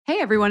Hey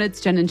everyone, it's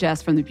Jen and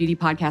Jess from the beauty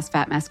podcast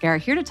Fat Mascara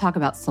here to talk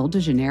about Sol de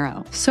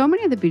Janeiro. So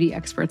many of the beauty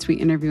experts we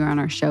interview on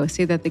our show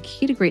say that the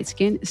key to great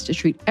skin is to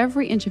treat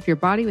every inch of your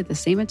body with the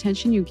same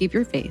attention you give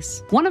your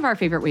face. One of our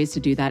favorite ways to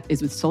do that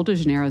is with Sol de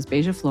Janeiro's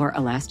Beija Flor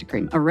Elastic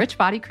Cream, a rich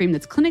body cream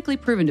that's clinically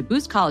proven to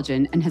boost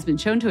collagen and has been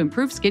shown to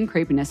improve skin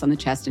crepiness on the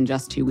chest in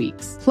just 2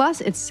 weeks.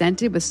 Plus, it's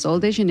scented with Sol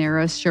de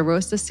Janeiro's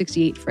Charosta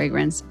 68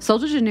 fragrance. Sol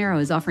de Janeiro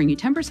is offering you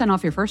 10%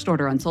 off your first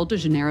order on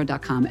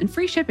soldejaneiro.com and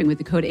free shipping with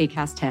the code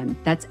ACAST10.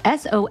 That's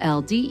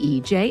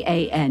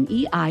SOLDEJANEIRO,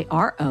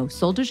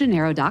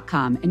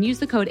 soldejaneiro.com, and use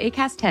the code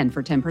ACAST10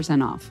 for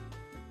 10% off.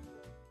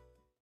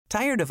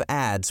 Tired of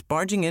ads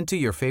barging into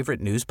your favorite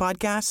news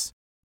podcasts?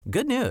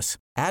 Good news.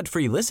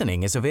 Ad-free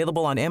listening is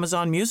available on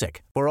Amazon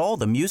Music for all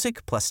the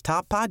music plus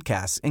top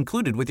podcasts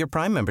included with your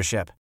Prime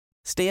membership.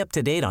 Stay up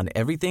to date on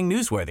everything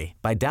newsworthy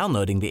by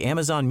downloading the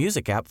Amazon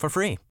Music app for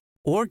free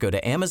or go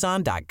to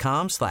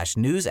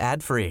amazon.com/news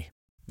ad free.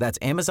 That's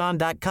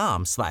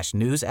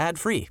amazon.com/news ad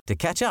free to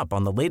catch up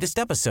on the latest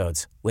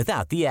episodes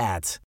without the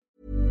ads.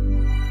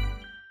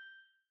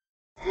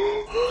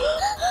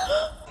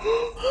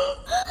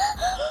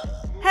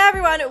 Hey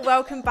everyone,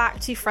 welcome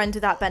back to Friends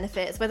Without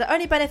Benefits, where the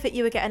only benefit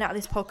you are getting out of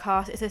this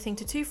podcast is listening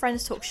to two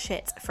friends talk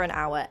shit for an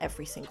hour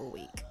every single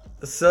week.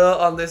 So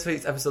on this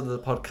week's episode of the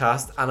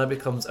podcast, Anna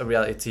becomes a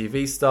reality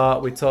TV star.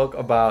 We talk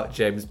about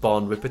James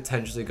Bond. We're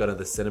potentially going to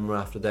the cinema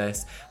after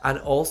this. And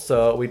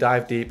also, we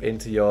dive deep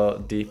into your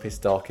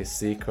deepest, darkest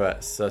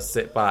secrets. So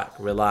sit back,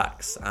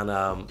 relax,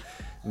 and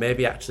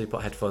maybe actually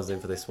put headphones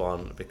in for this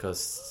one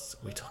because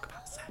we talk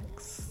about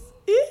sex.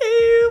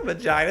 Ew,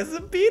 vaginas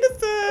and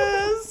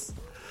penises.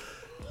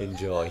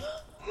 Enjoy.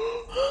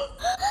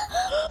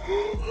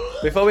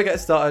 Before we get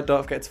started,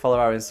 don't forget to follow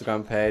our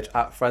Instagram page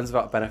at Friends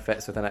Without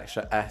Benefits with an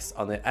extra S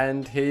on the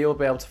end. Here you'll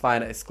be able to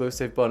find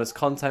exclusive bonus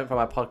content from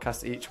our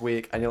podcast each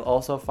week, and you'll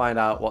also find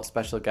out what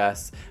special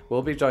guests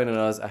will be joining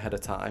us ahead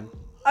of time.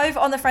 Over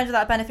on the Friends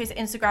Without Benefits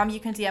Instagram, you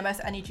can DM us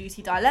any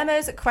juicy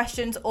dilemmas,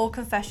 questions or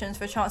confessions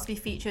for a chance to be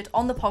featured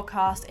on the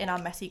podcast in our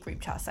messy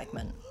group chat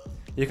segment.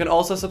 You can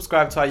also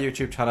subscribe to our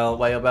YouTube channel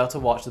where you'll be able to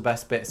watch the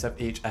best bits of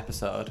each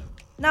episode.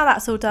 Now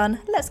that's all done,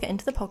 let's get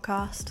into the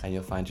podcast. And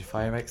you'll find your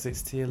fire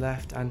exits to your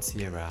left and to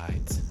your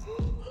right.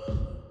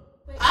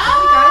 Wait,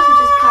 guys, we're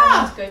just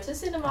planning to go to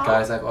cinema.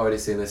 Guys, I've already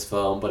seen this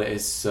film, but it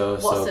is so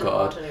What good.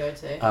 cinema do we go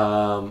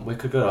to? We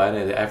could go to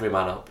any. The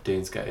Everyman up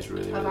Deansgate is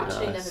really I've nice.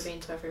 actually never been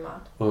to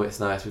Everyman. Oh, it's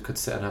nice. We could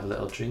sit and have a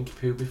little drinky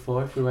poo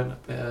before if we went a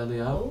bit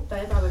earlier. Oh,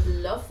 babe, I would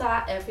love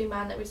that.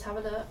 Everyman, let me just have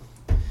a look.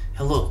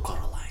 Hello,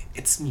 Coraline.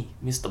 It's me,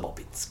 Mr.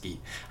 Bobinski,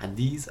 and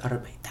these are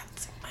my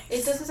dancing mice.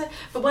 It doesn't say,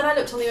 but when I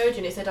looked on the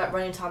Odeon, it said like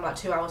running time like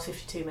 2 hours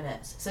 52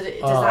 minutes. So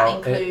does that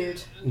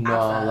include? No,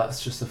 adverts?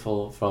 that's just a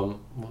full from.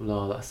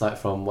 No, that's like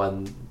from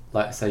when,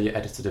 like, say you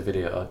edited a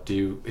video.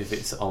 If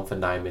it's on for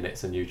 9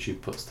 minutes and YouTube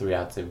puts 3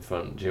 ads in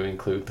front, do you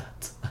include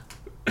that?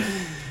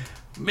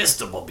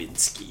 Mr.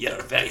 Bobinski,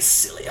 you're very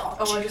silly, aren't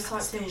you? Oh, I just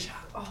typed in.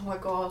 Oh my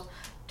god,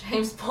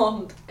 James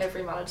Bond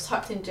Everyman. I just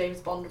typed in James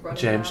Bond running.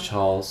 James man.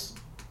 Charles.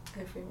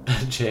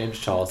 Everyman. James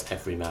Charles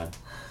Everyman.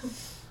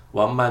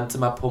 One man to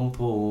my pum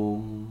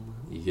pum.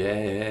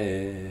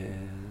 Yeah.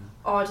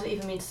 Oh, I didn't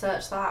even mean to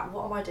search that.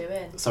 What am I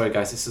doing? Sorry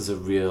guys, this is a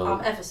real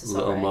I'm ever so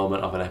little sorry.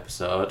 moment of an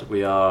episode.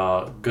 We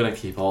are gonna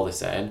keep all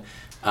this in.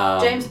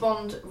 James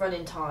Bond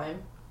running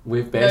time.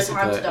 We've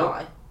basically No Time to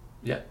Die.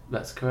 Yeah,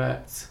 that's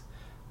correct.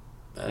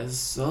 That's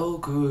so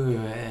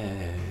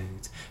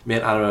correct. Me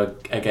and Anna are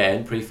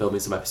again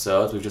pre-filming some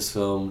episodes. We've just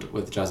filmed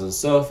with Jazz and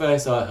Sophie,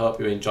 so I hope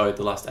you enjoyed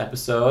the last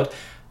episode.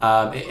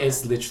 It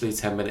is literally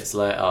 10 minutes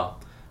later,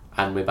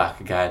 and we're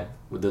back again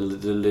with the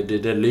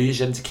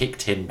delusions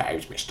kicked in by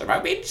Mr.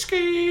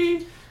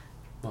 Robinski.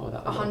 What was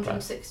that?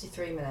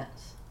 163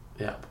 minutes,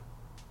 Yep.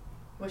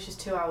 which is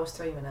 2 hours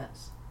 3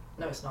 minutes.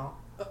 No, it's not.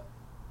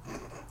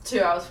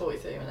 2 hours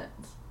 43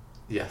 minutes.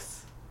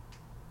 Yes.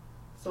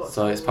 What's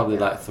So it's the probably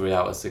movie like 3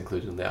 hours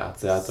including the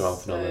ads. The ads are on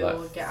for only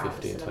we'll like get out of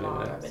 15, 20 cinema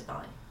at minutes.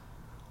 midnight.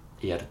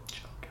 Yeah, the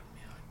joke on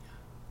me, aren't you?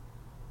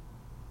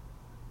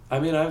 I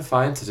mean, I'm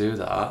fine to do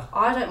that.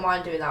 I don't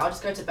mind doing that. I'll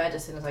just go to bed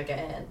as soon as I get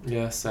in.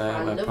 Yeah, same.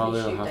 I lovely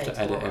probably will shoot have day to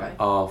edit him tomorrow.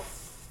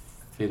 off.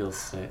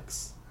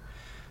 Fiddlesticks.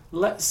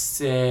 Let's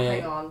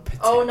say. Hang on.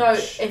 Oh no!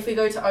 If we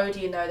go to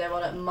Odeon though, they're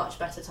on at much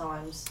better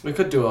times. We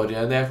could do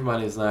audio, and the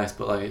Everyman is nice,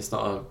 but like it's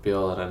not a be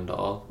all and end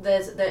all.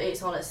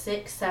 It's on at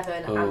 6,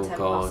 7, Oh and 10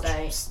 god.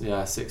 past 8.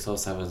 Yeah, 6 or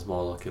 7's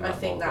more looking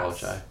like more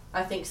gorge.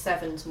 I think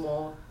 7's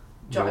more.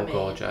 Do you know More what I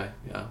mean? gorge,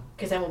 yeah.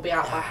 Because then we'll be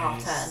out by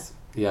 10:30.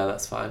 Yeah,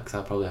 that's fine, because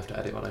I'll probably have to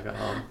edit when I get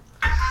home.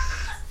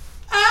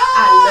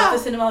 I love the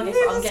cinema. Guess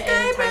what I'm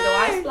getting? Tango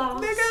Ice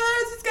Blast.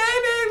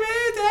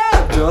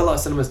 Do you know a lot of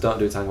cinemas don't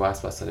do Tango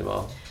Ice Blast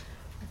anymore?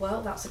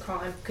 Well, that's a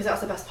crime because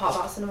that's the best part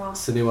about cinema.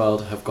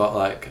 Cineworld have got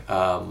like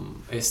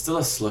it's still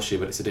a slushie,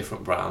 but it's a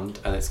different brand,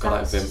 and it's got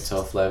like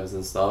Vimto flavours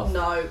and stuff.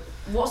 No,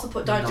 what's the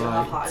point? Don't do it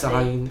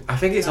half-heartedly. I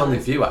think it's No. only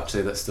View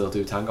actually that still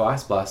do Tango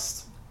Ice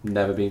Blast.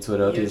 Never been to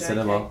an Odeon You're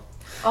cinema. joking.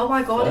 Oh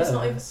my god, it's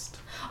not even. First.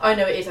 Oh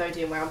no, it is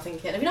Odeon where I'm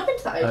thinking. Have you not been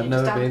to that Odeon? I've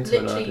never Just down been to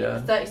an literally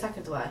Odeon. 30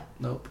 seconds away.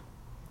 Nope.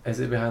 Is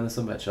it behind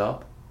the Sunbed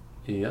shop?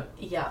 Yeah.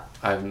 Yeah.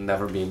 I've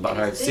never been, but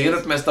It I've is. seen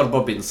it, Mr.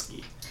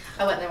 Bobinski.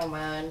 I went there on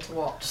my own to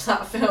watch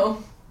that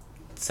film.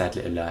 Sad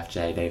little life,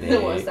 JD.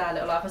 It was that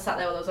little life. I sat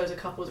there while there was loads of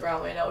couples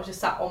around me and I was just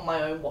sat on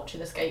my own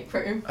watching Escape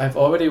Room. I've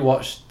already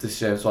watched this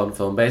James Bond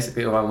film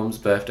basically on my mum's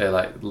birthday,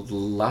 like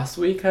last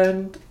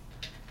weekend.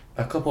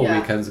 A couple of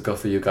weekends ago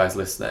for you guys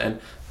listening.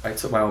 I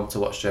took my mum to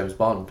watch James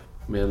Bond,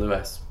 me and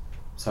Lewis.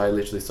 So I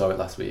literally saw it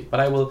last week. But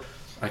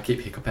I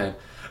keep hiccuping.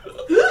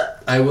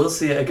 I will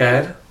see it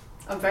again.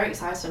 I'm very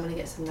excited. So I'm going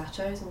to get some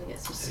nachos. I'm going to get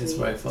some sweets. It's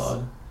very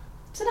fun.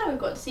 So now we've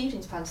got this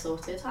evening's plan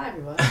sorted. Hi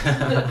everyone.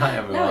 Hi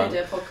everyone. Now we do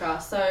a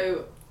podcast.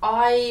 So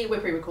we're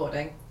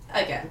pre-recording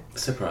again.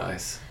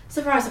 Surprise.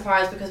 Surprise,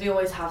 surprise, because we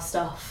always have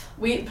stuff.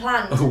 We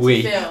planned to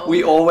film.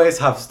 We always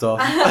have stuff.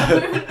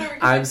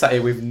 I'm sat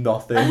here with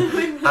nothing.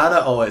 Anna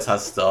always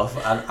has stuff,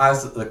 and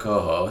as the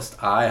co-host,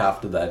 I have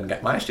to then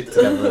get my shit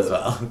together as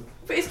well.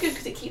 But it's good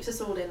because it keeps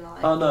us all in line.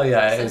 Oh no,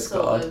 yeah, it some is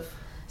sort good. of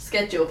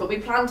schedule. But we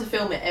planned to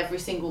film it every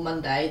single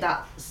Monday.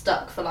 That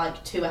stuck for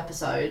like 2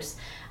 episodes,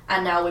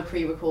 and now we're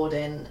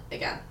pre-recording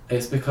again.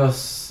 It's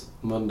because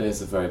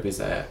Mondays are very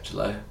busy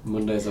actually.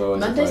 Mondays are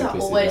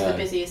always the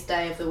busiest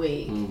day of the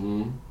week.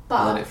 Mm-hmm. But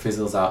and then it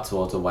fizzles out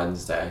towards a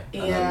Wednesday.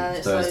 And then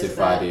it's Thursday, loads of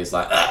Friday it. is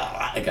like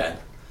again.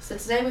 So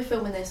today we're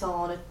filming this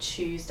on a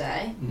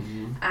Tuesday,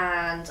 Mm-hmm.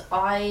 and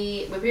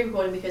we're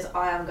pre-recording because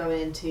I am going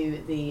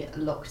into the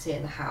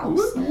locked-in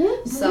house.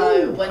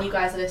 So when you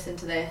guys are listening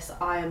to this,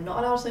 I am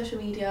not allowed social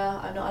media.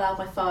 I'm not allowed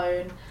my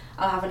phone.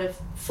 I'm having a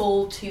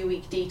full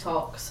 2-week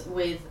detox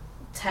with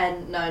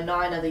 9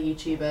 other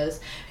YouTubers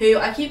who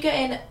I keep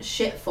getting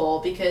shit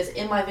for, because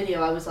in my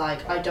video I was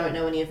like, I don't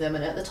know any of them,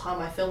 and at the time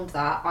I filmed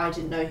that I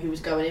didn't know who was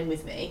going in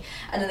with me,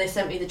 and then they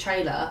sent me the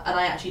trailer and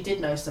I actually did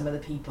know some of the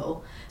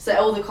people. So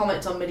all the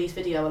comments on Millie's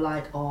video were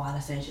like, oh,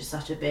 Anastasia's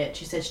such a bitch,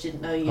 she said she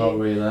didn't know you. Oh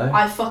really?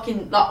 I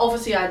fucking, like,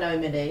 obviously I know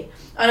Millie,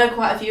 I know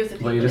quite a few of the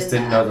people. But you just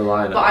in didn't there, know the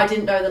lineup. but I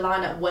didn't know the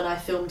lineup when I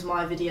filmed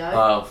my video.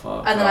 Oh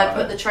fuck. And then I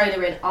put the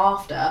trailer in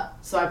after,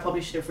 so I probably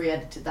should have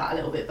re-edited that a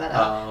little bit better.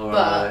 Oh,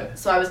 but right.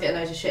 so I was getting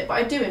loads of shit. But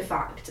I do in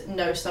fact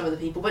know some of the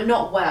people, but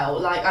not well.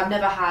 Like, I've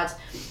never had,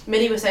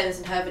 Millie was saying this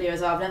in her video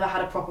as well, I've never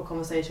had a proper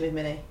conversation with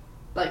Millie.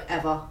 Like,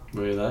 ever.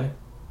 Really?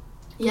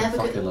 Yeah, I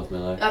because fucking love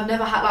Millie. I've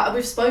never had, like,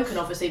 we've spoken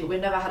obviously, but we've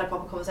never had a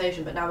proper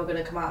conversation, but now we're going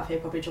to come out of here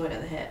probably joint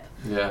at the hip.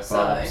 Yeah, So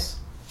vibes.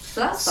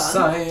 that's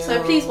fun.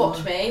 So please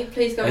watch me.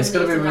 Please go It's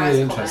and going to leave be some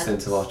really nice interesting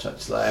comments. to watch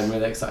actually. I'm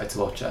really excited to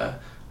watch it.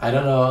 I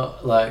don't know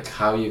like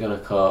how you're going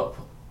to cope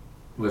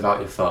without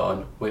your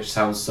phone, which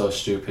sounds so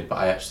stupid, but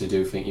I actually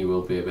do think you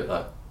will be a bit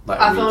like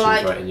I feel reaching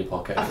like- for it in your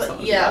pocket. I and feel, stuff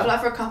like yeah, I that. feel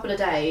like for a couple of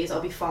days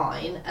I'll be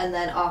fine, and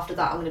then after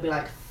that I'm gonna be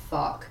like,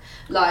 fuck.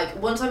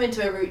 Like, once I'm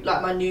into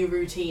like my new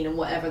routine and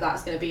whatever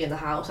that's gonna be in the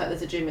house, like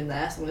there's a gym in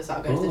there, so I'm gonna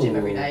start going to the gym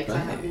every day because I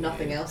have Ooh,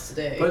 nothing else to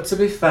do. But to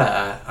be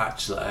fair,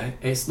 actually,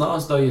 it's not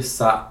as though you're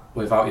sat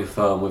without your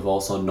phone with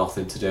also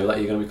nothing to do. Like,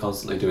 you're going to be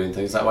constantly doing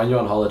things. Like, when you're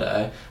on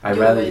holiday, I You're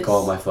rarely always- go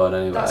on my phone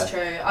anyway. That's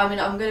true. I mean,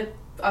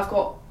 I've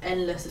got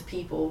endless of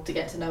people to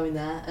get to know in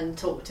there and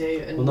talk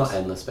to, and Well, not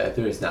endless, babe.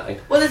 There is 9.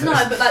 well, there's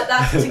 9, but like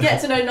that's to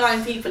get to know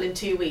 9 people in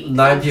 2 weeks. 9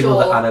 I'm people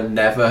sure that Anna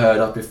never heard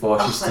of before.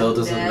 She Oh, still I've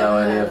doesn't never know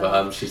any heard of of.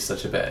 them. She's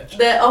such a bitch.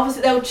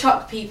 they'll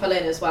chuck people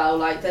in as well.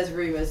 Like, there's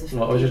rumours of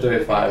What would you do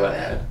people if I who went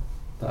know it. in?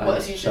 That What I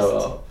if you show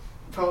just- up?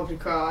 Probably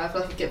cry. I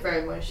feel like I'd get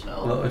very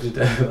emotional. What would you do?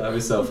 That'd be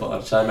so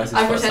fun. Should I message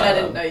I for pretend I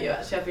didn't asylum? know you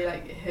actually. I'd be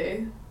like,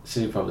 who?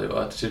 She probably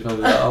would. She'd probably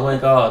be like, oh my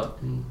god.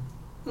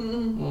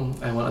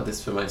 Mm. I wanted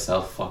this for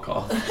myself. Fuck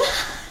off.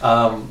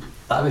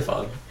 That'd be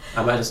fun.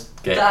 I might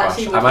just get That crushed.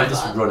 actually I would might be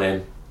just fun. run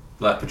in.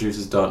 Like,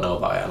 producers don't know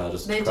about it, and I'll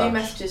just They crash. do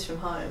messages from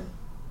home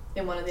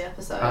in one of the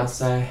episodes. I'll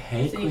say,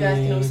 hey, so you guys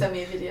can all queen, send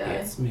me a video.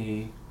 it's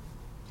me.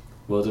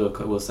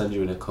 We'll send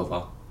you in a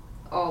cover.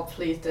 Oh,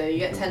 please do. You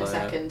get You 10 can play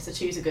it. seconds to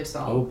choose a good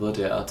song. Oh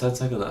bloody hell! 10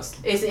 seconds. That's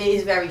It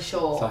is very it's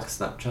short. like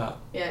Snapchat.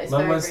 Yeah, it's Remember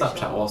very, when very Snapchat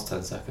short. was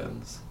 10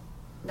 seconds?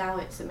 Now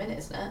it's a minute,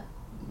 isn't it?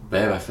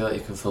 Babe, I feel like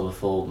you can film a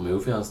full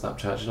movie on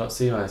Snapchat. Do you not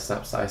see my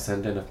snaps that I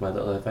send in of my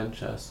little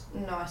adventures?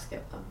 No, I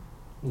skip them.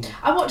 Mm.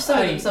 I watch some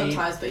of them I-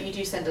 sometimes, but you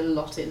do send a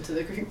lot into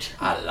the group chat.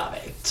 I love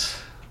it. So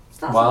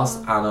that's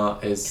Whilst fun. Anna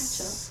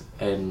is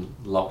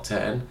locked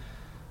in,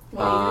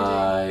 What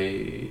are you going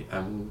to do?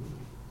 I'm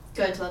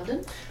Going to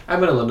London?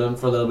 in London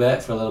for a little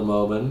bit, for a little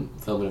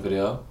moment, filming a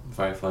video.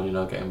 Very fun, you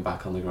know, getting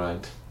back on the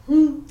grind. How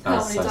As many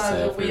I say times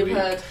have every we have week.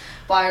 heard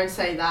Byron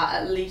say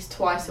that at least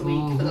twice a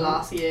week for the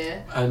last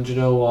year? And you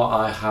know what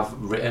I have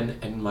written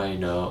in my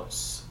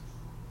notes?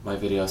 My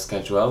video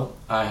schedule.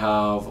 I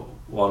have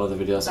one of the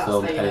videos That's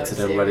filmed, how you know edited it's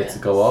and ready to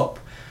serious. go up.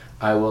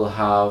 I will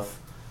have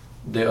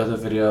the other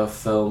video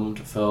filmed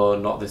for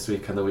not this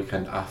weekend, the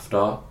weekend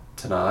after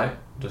tonight.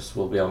 Just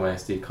will be on my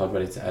SD card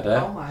ready to edit.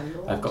 Oh my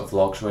lord. I've got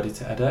vlogs ready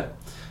to edit.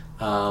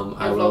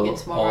 I You're will vlogging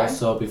tomorrow?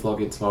 also be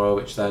vlogging tomorrow,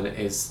 which then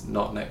is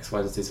not next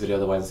Wednesday's video,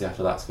 the Wednesday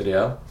after that's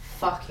video.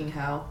 Fucking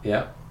hell.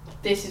 Yeah.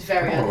 This is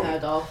very Oh.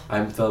 unheard of.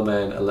 I'm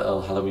filming a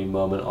little Halloween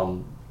moment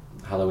on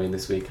Halloween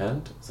this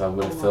weekend, so I'm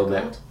going to Oh my film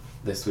God. it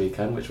this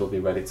weekend, which will be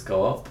ready to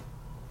go up.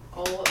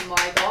 Oh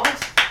my god.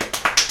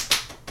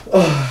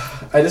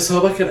 I just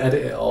hope I can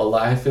edit it all.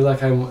 Like, I feel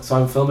like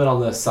I'm filming on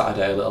the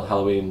Saturday, a little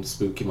Halloween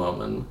spooky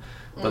moment,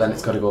 but then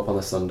it's got to go up on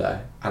the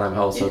Sunday, and I'm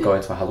also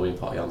going to a Halloween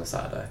party on the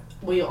Saturday.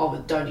 We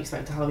don't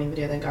expect a Halloween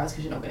video then, guys,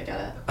 because you're not going to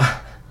get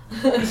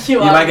it. You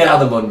might get it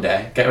on the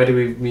Monday. Get ready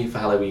with me for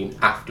Halloween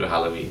after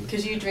Halloween.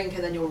 Because you drink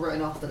and then you're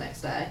written off the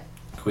next day.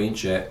 Queen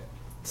shit.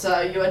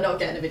 So you are not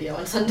getting a video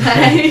on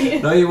Sunday.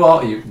 No, you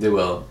won't. They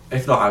will.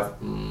 If not,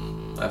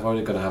 I've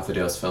already going to have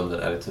videos filmed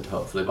and edited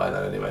hopefully by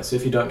then anyway. So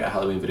if you don't get a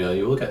Halloween video,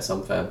 you will get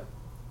something.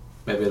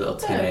 Maybe a little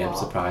 10 a.m.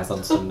 surprise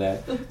on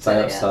Sunday. So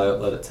I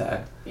upload at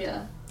 10.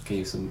 Yeah. Give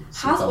you some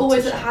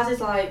Has is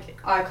like,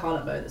 I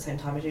can't upload at the same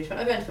time as you.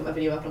 I'm going to put my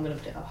video up and I'm going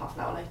to put it up half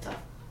an hour later.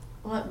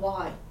 I'm like,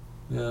 why?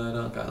 Yeah, I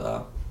don't get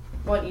that.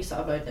 Why don't you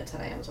start uploading at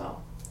 10 a.m. as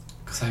well?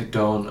 Because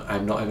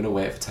I'm not even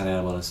awake for 10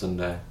 a.m. on a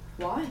Sunday.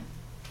 Why?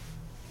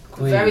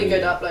 Queen. Very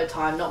good upload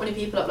time. Not many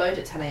people upload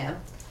at 10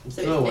 a.m.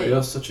 So no, what,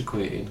 you're such a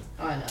queen.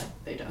 I know,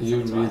 they don't.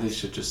 You really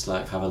should just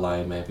like have a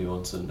lie maybe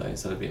one Sunday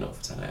instead of being up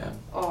for 10 a.m.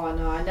 Oh, I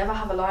know. I never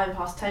have a lie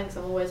past 10 because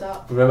I'm always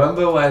up. I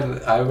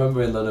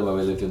remember in London when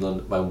we lived in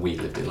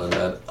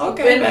London.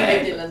 Okay, when we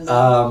lived in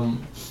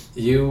London.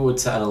 You would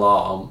set an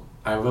alarm.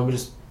 I remember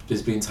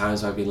there's been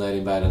times where I've been laid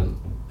in bed and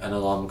an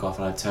alarm would go off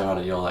and I'd turn around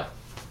and you're like,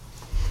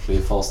 with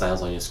your false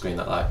nails on your screen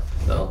that like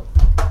little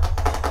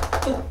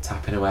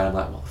tapping away and I'm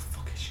like, what the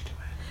fuck is she doing?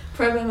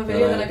 Program my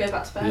video, then I go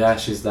back to bed. Yeah,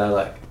 she's there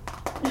like,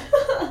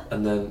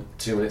 and then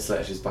 2 minutes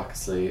later she's back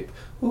asleep.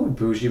 Ooh,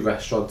 bougie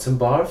restaurant and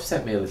bar have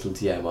sent me a little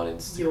DM on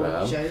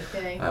Instagram. You're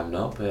joking. I'm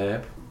not,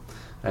 babe.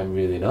 I'm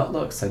really not.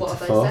 Look, sent what a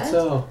have photo. They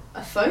said?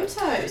 A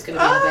photo is going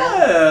to be in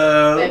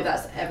bed. Babe,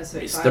 that's ever so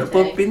exciting.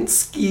 Mr.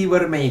 Popinski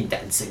were my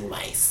dancing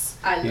mice.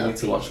 You need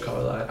to watch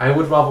Coraline. I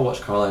would rather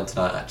watch Coraline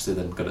tonight actually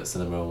than go to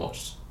cinema and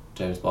watch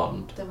James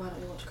Bond. Then why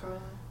don't we watch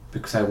Coraline?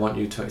 Because I want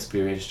you to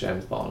experience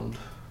James Bond.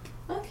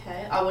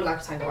 Okay, I would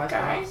like a Tango Ice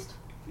Blast.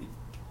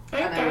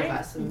 Okay. I know we've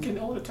had some. You can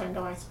order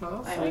Tango Ice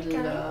Blast. I would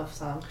love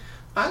some.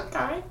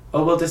 Okay.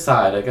 Well, we'll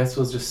decide. I guess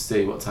we'll just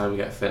see what time we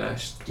get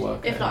finished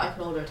working. If not, I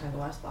can order a Tango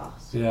Ice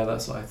Blast. Yeah,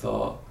 that's what I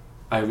thought.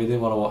 I really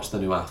want to watch the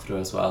new After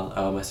as well.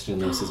 I was messaging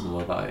Lucy's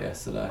mum about it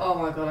yesterday. Oh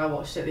my god, I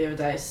watched it the other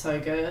day. It's so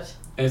good.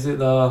 Is it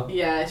though?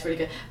 Yeah, it's really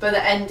good. But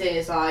the ending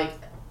is like,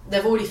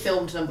 they've already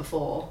filmed number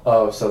 4.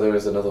 Oh, so there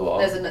is another one.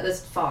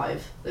 There's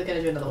 5. They're going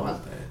to do another one.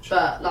 Bitch.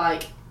 But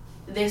like,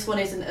 this one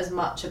isn't as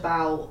much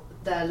about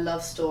their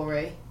love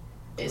story.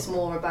 It's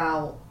more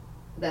about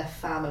their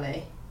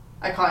family.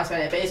 I can't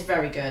explain it, but it's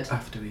very good.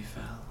 After we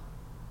fell.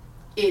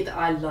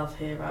 I love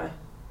Hero.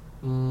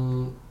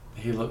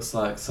 He looks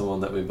like someone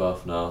that we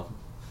both know.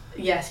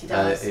 Yes, he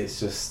does.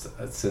 It's just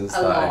since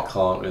A that lot. I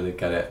can't really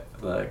get it.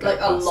 Like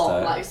a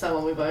lot, like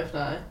someone we both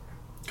know.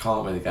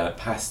 Can't really get it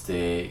past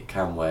it.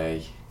 Can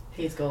we?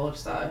 He's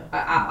gorgeous though. I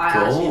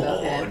actually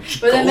love him.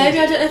 But then maybe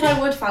I don't know if I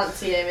would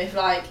fancy him if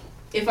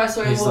I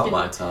saw him He's walking.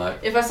 not my type.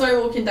 If I saw him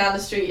walking down the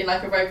street in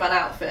like a roadman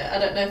outfit, I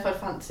don't know if I'd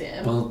fancy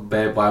him. Well,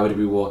 babe, why would he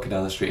be walking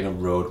down the street in a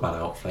roadman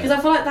outfit? Because I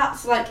feel like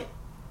that's like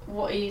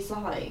what he's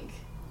like.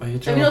 Are you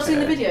Have you not seen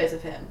the videos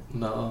of him?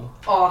 No.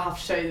 Oh, I'll have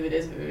to show you the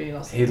videos of him. Really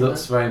not seen He them.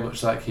 looks very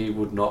much like he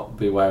would not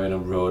be wearing a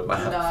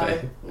roadman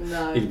outfit.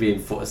 No. He'd be in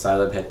foot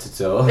asylum head to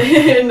toe.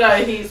 No,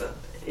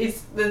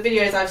 he's the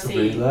videos I've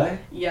seen. Really?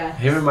 Yeah.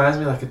 He reminds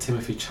me like a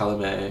Timothy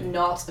Chalamet.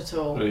 Not at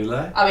all. Really?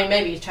 I mean,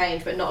 maybe he's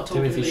changed, but not at all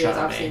from the Timothy videos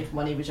I've Chalamet. seen from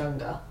when he was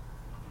younger.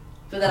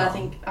 But then I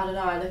think, I don't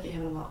know, I look at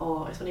him and I'm like,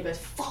 oh, it's when he goes,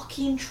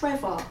 fucking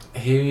Trevor.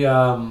 He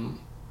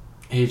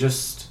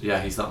just,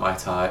 yeah, he's not my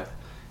type.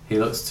 He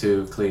looks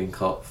too clean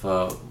cut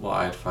for what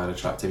I'd find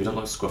attractive. He doesn't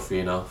look scruffy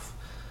enough.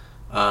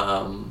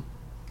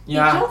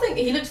 Yeah. I don't think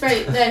he looks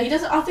very. No, he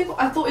doesn't. I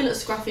thought he looked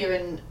scruffier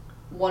in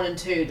 1 and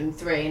 2 than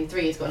 3. And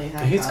 3 he's got a new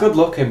haircut. He's good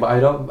looking,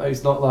 but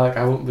he's not like,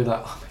 I wouldn't be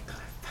like, oh my god,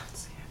 I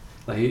fancy him.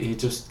 Like, he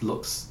just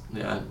looks,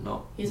 yeah,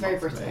 not. He's not very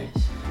for British.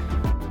 me.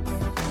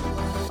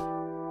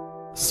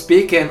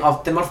 Speaking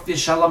of Timothy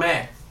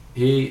Chalamet,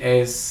 he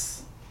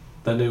is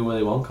the new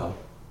Willy Wonka.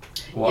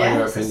 What are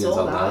your opinions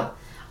on that?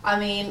 I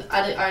mean,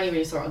 I only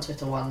really saw it on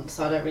Twitter once,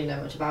 so I don't really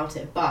know much about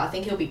it. But I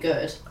think he'll be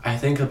good. I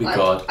think he'll be like,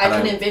 good. I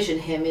can envision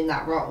him in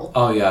that role.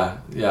 Oh yeah.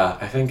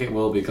 I think it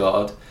will be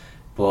good,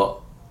 but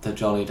the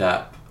Johnny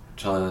Depp,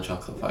 Charlie and the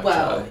Chocolate Factory.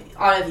 Well,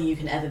 I don't think you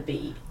can ever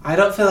beat. I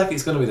don't feel like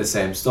it's going to be the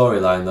same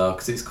storyline though,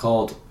 because it's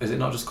called. Is it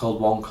not just called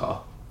Wonka?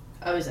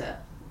 Oh, is it?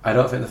 I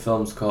don't think the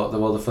film's called.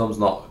 Well, the film's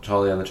not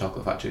Charlie and the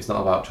Chocolate Factory. It's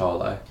not about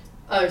Charlie.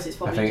 Oh, so it's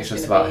probably. I think it's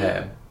just gonna about be...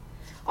 him.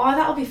 Oh,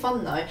 that'll be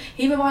fun though.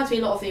 He reminds me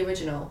a lot of the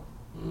original.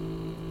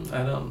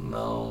 I don't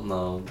know.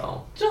 No.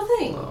 Do you not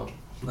think?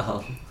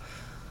 No.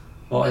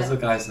 What is the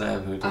guy's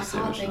name who does the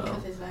I original? can't think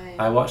of his name.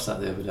 I watched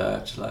that the other day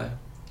actually.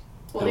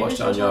 What, I watched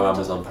it on your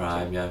Amazon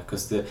Prime, yeah,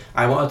 because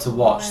I wanted to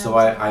watch, so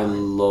I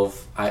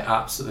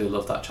absolutely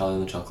love that Charlie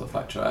and the Chocolate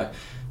Factory,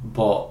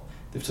 but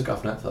they've took it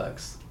off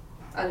Netflix.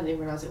 I didn't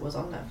even realise it was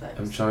on Netflix.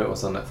 I'm sure it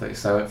was on Netflix,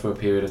 so I went for a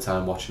period of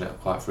time watching it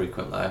quite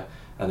frequently,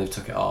 and they've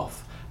took it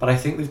off. But I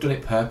think they've done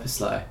it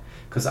purposely,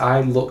 because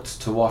I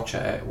looked to watch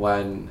it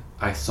when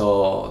I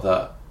saw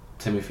that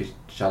Timothy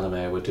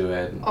Chalamet were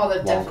doing Oh,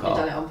 they've definitely Wonka.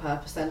 done it on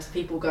purpose then, so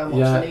people go and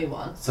watch the new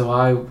one. So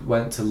I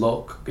went to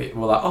look, we're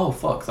like, oh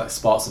fuck, it's like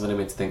spots of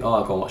anime to think, oh,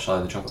 I'll go and watch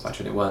Charlie and the Chocolate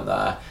Factory, and it weren't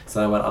there.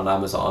 So I went on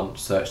Amazon,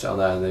 searched it on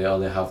there, and they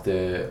only have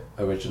the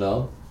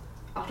original.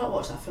 I've not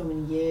watched that film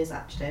in years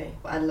actually,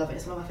 but I love it.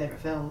 It's one of my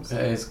favourite films.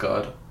 It is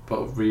good,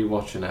 but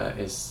rewatching it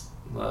is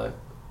like,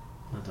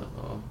 I don't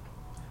know.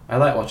 I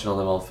like watching all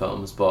them old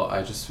films, but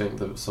I just think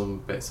that some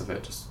bits of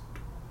it just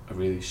are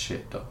really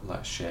shit. I don't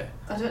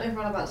know if I'm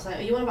about to say.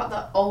 Are you on about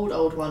the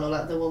old one or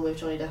like the one with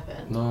Johnny Depp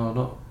in? No,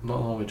 not the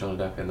one with Johnny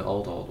Depp in, the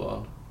old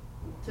one.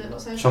 Did it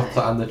not say Chocolate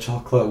name? and the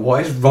Chocolate.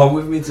 What is wrong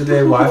with me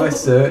today? Why have I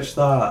searched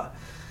that?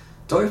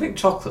 Don't you think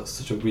chocolate's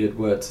such a weird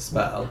word to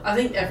spell? I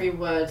think every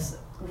word's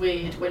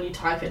weird when you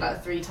type it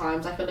like 3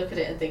 times. I can look at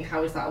it and think,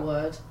 how is that a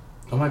word?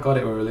 Oh my god,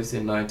 it was released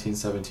in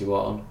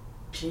 1971.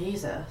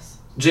 Jesus.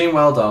 Gene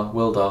Wilder.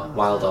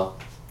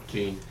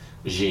 Gene.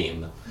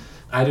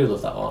 I do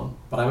love that one,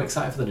 but I'm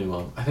excited for the new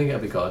one. I think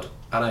it'll be good,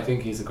 and I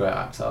think he's a great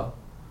actor.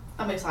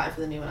 I'm excited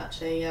for the new one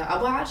actually, yeah. I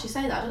will actually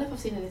say that. I don't know if I've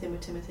seen anything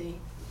with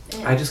Timothy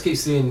in. I just keep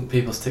seeing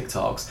people's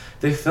TikToks.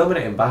 They're filming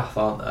it in Bath,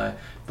 aren't they?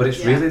 But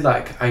it's really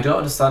like, I don't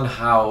understand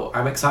how.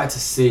 I'm excited to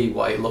see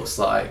what it looks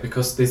like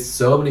because there's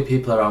so many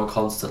people around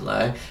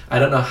constantly. I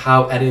don't know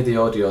how any of the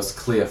audio's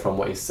clear from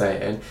what he's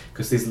saying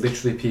because there's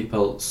literally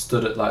people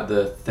stood at like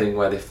the thing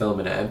where they're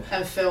filming him.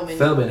 And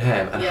filming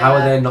him, and how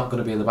are they not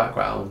going to be in the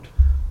background?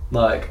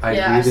 Like,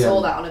 I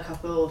saw that on a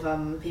couple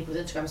of people's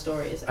Instagram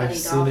stories. I've Ellie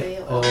seen Darby,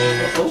 it. I'm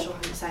not sure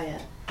how you say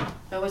it.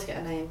 I always get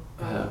a name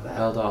wrong. but-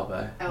 Elle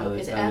Darby.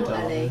 Is it Elle or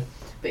Ellie?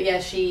 But yeah,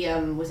 she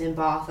was in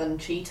Bath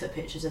and she took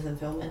pictures of them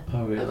filming.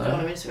 Oh really? And put it on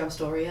her Instagram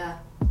story, yeah.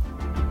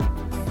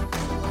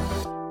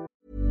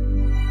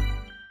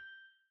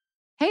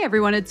 Hey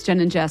everyone, it's Jen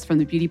and Jess from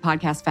the beauty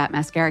podcast Fat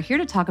Mascara here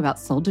to talk about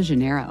Sol de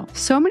Janeiro.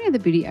 So many of the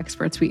beauty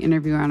experts we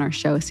interview on our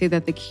show say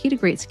that the key to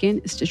great skin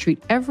is to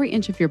treat every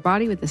inch of your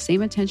body with the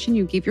same attention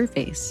you give your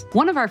face.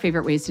 One of our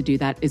favorite ways to do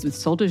that is with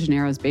Sol de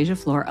Janeiro's Beija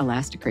Flor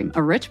Elastic Cream,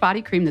 a rich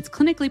body cream that's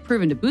clinically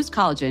proven to boost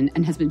collagen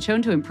and has been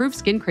shown to improve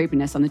skin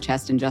crepiness on the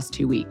chest in just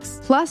 2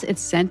 weeks. Plus,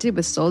 it's scented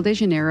with Sol de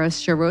Janeiro's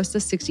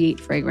Charosta 68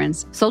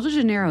 fragrance. Sol de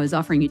Janeiro is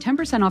offering you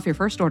 10% off your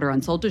first order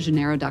on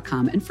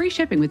soldejaneiro.com and free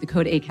shipping with the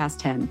code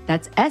ACAST10.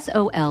 That's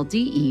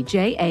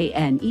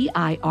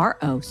SOLDEJANEIRO,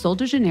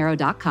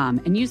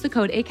 soldejaneiro.com, and use the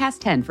code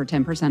ACAST10 for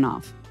 10%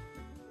 off.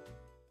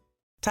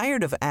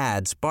 Tired of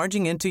ads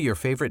barging into your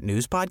favorite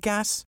news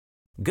podcasts?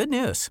 Good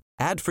news.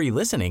 Ad-free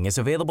listening is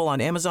available on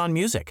Amazon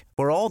Music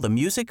for all the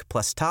music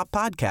plus top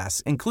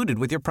podcasts included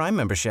with your Prime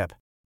membership.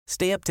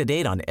 Stay up to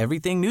date on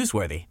everything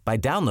newsworthy by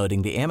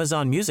downloading the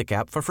Amazon Music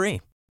app for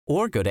free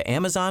or go to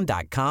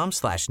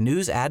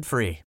amazon.com/news ad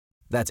free.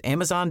 That's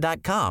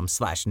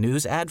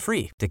amazon.com/news ad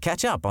free to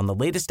catch up on the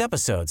latest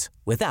episodes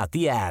without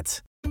the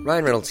ads.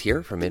 Ryan Reynolds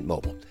here from Mint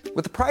Mobile.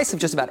 With the price of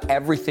just about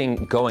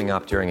everything going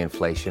up during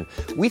inflation,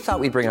 we thought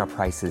we'd bring our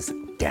prices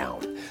down.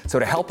 So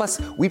to help us,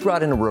 we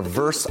brought in a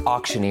reverse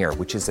auctioneer,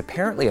 which is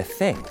apparently a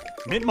thing.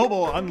 Mint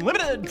Mobile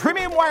Unlimited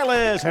Premium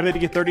Wireless. How to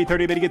get 30,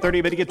 30, bit to get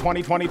 30, bit to get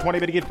 20, 20, 20,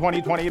 bit to get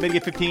 20, 20, bit to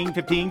get 15,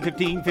 15,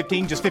 15,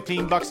 15, just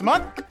 $15 a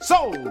month?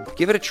 Sold!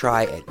 Give it a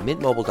try at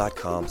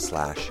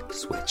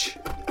mintmobile.com/switch.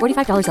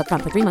 $45 up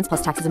front for 3 months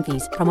plus taxes and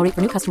fees. Promo rate for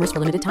new customers for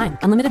limited time.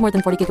 Unlimited more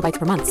than 40 gigabytes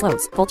per month.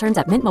 Slows full terms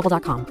at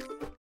mintmobile.com.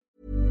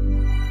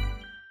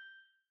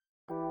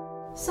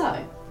 So,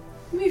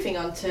 moving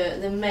on to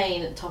the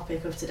main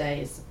topic of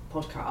today's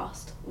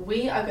podcast,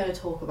 we are going to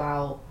talk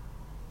about...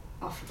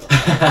 I forgot.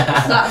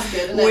 That's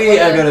good, isn't it? We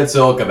are going to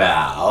talk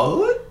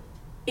about...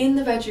 In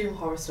the Bedroom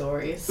Horror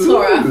Stories.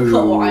 Sorry, I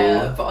forgot what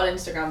I put on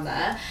Instagram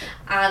there.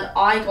 And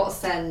I got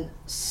sent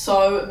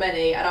so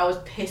many and I was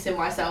pissing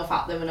myself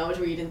at them and I was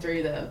reading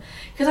through them.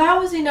 Because I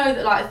obviously know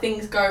that like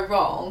things go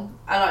wrong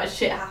and like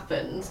shit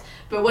happens.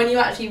 But when you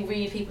actually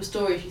read people's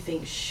stories, you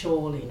think,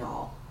 surely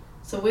not.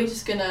 So we're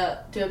just going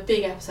to do a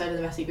big episode of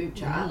the Messy Group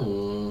Chat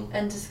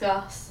and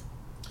discuss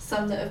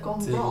some that have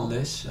gone wrong.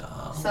 Delicious.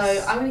 So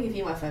I'm going to give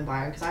you my phone,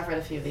 Byron, because I've read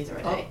a few of these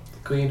already. Oh,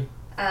 Queen.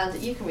 And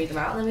you can read them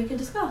out and then we can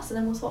discuss and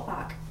then we'll swap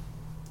back.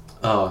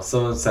 Oh,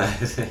 someone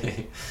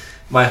said,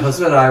 my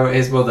husband and I were at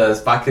his mother's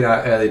back in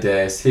our early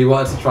days. He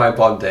wanted to try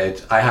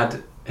bondage. I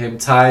had him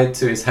tied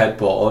to his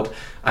headboard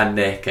and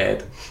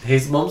naked.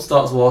 His mum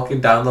starts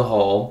walking down the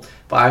hall,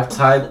 but I've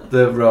tied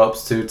the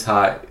ropes too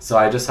tight, so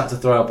I just had to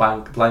throw a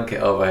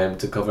blanket over him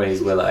to cover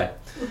his willy.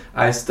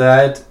 I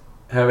stared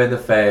her in the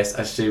face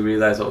as she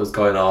realised what was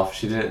going off.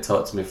 She didn't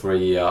talk to me for a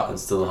year and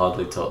still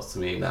hardly talks to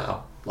me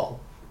now. Lol.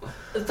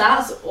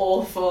 That's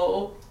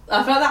awful.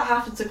 I feel like that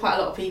happens to quite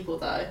a lot of people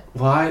though.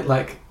 Why?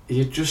 Like,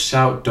 you just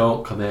shout,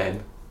 don't come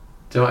in.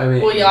 Do you know what I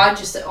mean? Well, yeah,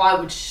 I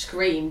would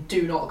scream,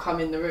 do not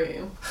come in the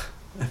room.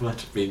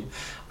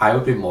 I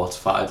would be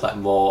mortified, like,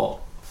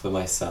 more for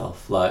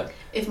myself. Like,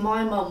 if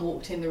my mum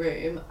walked in the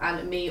room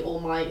and me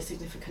or my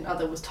significant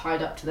other was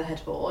tied up to the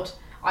headboard,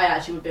 I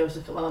actually would be able to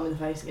look at my mum in the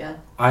face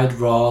again. I'd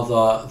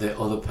rather the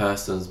other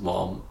person's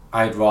mum,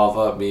 I'd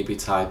rather me be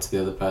tied to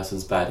the other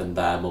person's bed and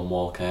their mum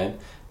walk in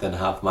than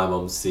have my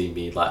mum see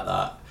me like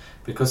that.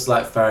 Because,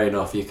 like, fair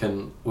enough, you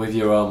can, with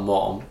your own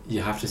mum,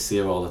 you have to see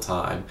her all the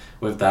time.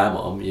 With their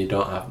mum, you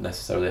don't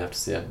necessarily have to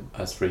see her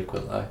as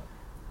frequently.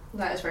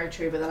 That is very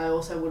true, but then I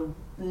also would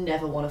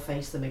never want to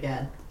face them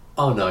again.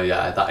 Oh no,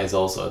 yeah, that is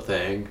also a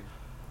thing.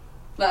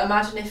 Like,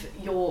 imagine if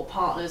your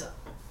partner's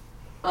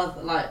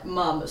like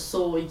mum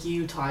saw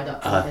you tied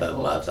up to a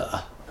headboard.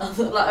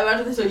 Like,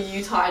 imagine if they saw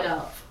you tied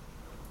up.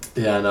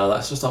 Yeah, no,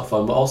 that's just not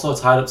fun. But also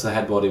tied up to the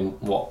headboard in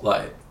what?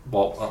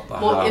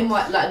 Well, in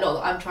my, like, not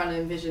that I'm trying to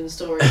envision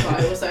stories,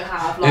 but I also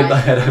have, like... in my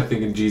head, I'm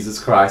thinking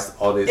Jesus Christ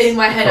on his In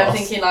my head, cross. I'm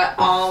thinking, like,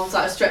 arms,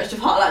 like, stretched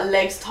apart, like,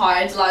 legs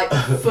tied, like,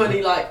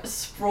 fully, like,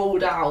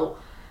 sprawled out.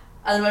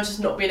 And then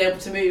just not being able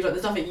to move, like,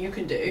 there's nothing you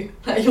can do.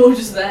 Like, you're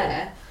just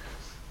there.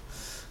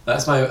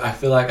 That's I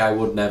feel like I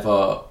would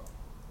never,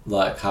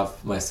 like,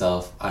 have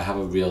myself... I have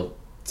a real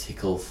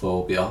tickle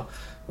phobia.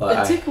 Like,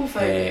 A tickle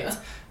phobia?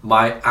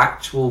 My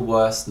actual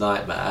worst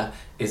nightmare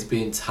is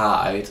being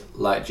tied,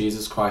 like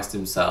Jesus Christ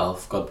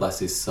himself, God bless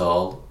his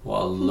soul,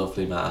 what a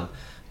lovely man,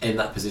 in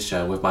that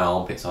position with my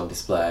armpits on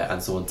display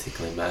and someone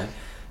tickling me.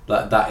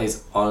 Like, that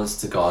is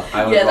honest to God.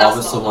 I would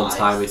rather someone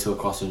tie me to a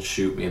cross and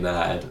shoot me in the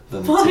head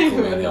than tickle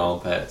me in the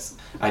armpits.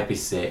 I'd be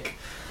sick.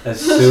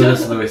 As soon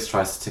as Lewis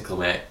tries to tickle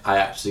me, I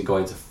actually go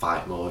into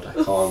fight mode.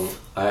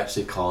 I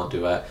actually can't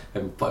do it.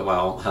 I'm putting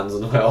my hands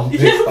on my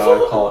armpits, but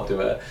I can't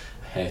do it.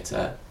 I hate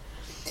it.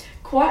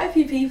 Quite a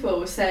few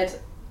people said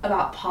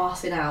about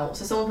passing out.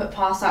 So someone put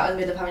passed out in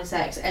the middle of having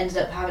sex, ended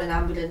up having an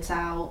ambulance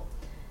out.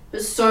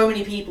 But so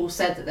many people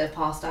said that they've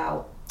passed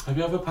out. Have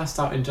you ever passed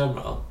out in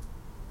general?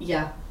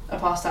 Yeah, I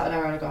passed out at an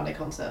Ariana Grande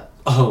concert.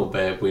 Oh,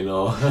 babe, we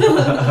know.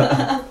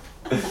 I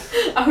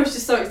was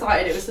just so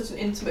excited. It was such an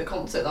intimate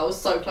concert that I was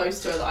so close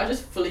to her that I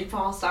just fully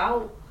passed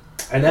out.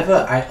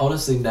 I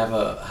honestly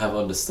never have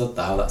understood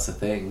how that's a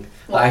thing.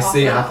 Like, I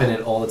see it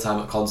happening all the time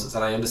at concerts,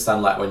 and I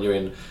understand, like, when you're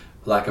in,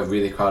 like, a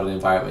really crowded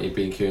environment, you've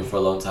been queuing for a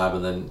long time,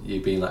 and then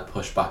you've been, like,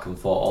 pushed back and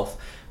forth.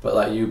 But,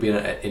 like, you being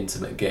at an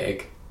intimate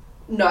gig.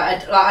 No,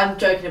 I'm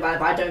joking about it,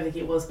 but I don't think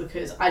it was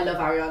because I love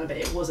Ariana, but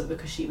it wasn't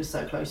because she was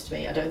so close to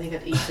me. I don't think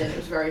I'd eaten. It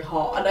was very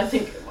hot, and I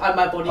think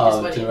my body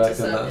just went into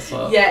some... That's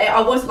what... Yeah,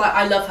 I wasn't like,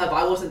 I love her, but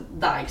I wasn't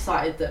that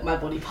excited that my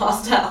body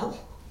passed out.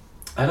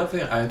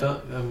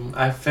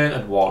 I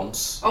fainted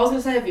once. I was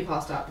going to say, have you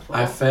passed out before?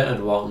 I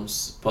fainted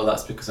once, but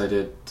that's because I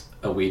did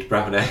a weed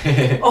brownie.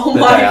 Oh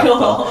my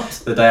God.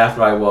 The day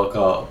after I woke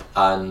up,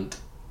 and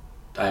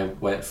I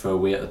went for a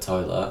wee at the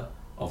toilet,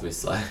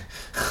 obviously.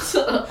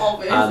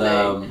 Obviously.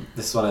 And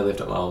this is when I lived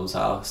at my mum's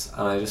house,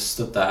 and I just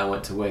stood there and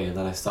went to wee, and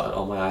then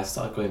my eyes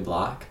started going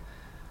black,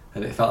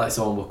 and it felt like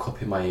someone were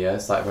cupping my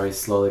ears, like very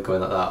slowly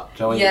going like that. Do you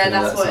know when yeah, you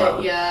that's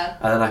what yeah.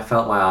 And then I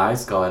felt my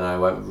eyes going, and I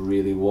went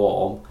really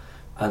warm,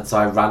 and so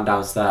I ran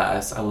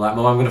downstairs, and I'm like,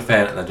 Mum, I'm going to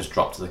faint, and I just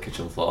dropped to the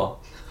kitchen floor.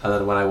 And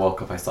then when I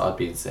woke up, I started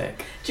being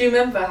sick. Do you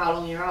remember how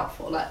long you were out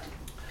for? Like,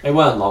 it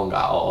weren't long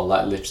at all.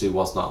 Like, literally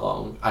was not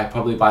long. I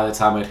probably, by the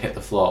time I'd hit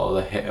the floor, or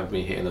the hit of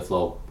me hitting the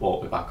floor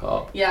woke me back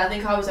up. Yeah, I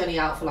think I was only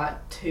out for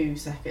like 2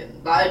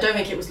 seconds. Like, I don't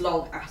think it was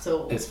long at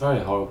all. It's very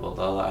horrible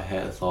though. Like, I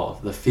hate the thought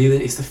of the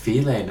feeling. It's the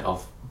feeling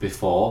of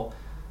before.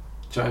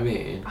 Do you know what I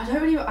mean?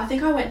 I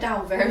think I went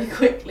down very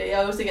quickly.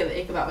 I also get the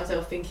ick about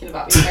myself thinking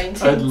about me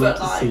fainting. I'd love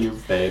to like, see you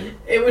faint.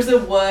 It was the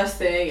worst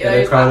thing. In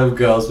a crowd of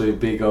girls with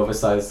big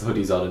oversized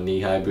hoodies on and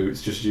knee-high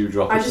boots, just you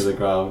dropping to the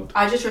ground.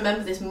 I just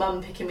remember this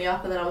mum picking me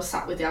up, and then I was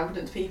sat with the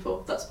ambulance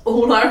people. That's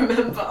all I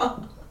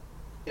remember.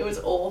 It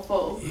was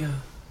awful. Yeah.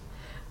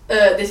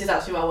 This is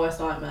actually my worst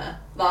nightmare.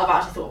 Like, I've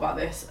actually thought about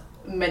this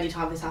many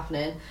times. This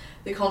happening.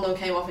 The condom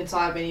came off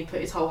inside me, and he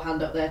put his whole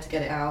hand up there to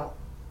get it out.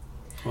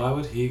 Why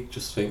would he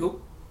just think, oh?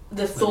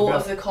 The thought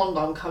of the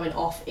condom coming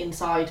off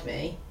inside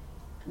me,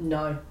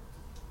 no,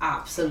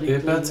 absolutely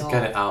not. You're about to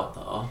get it out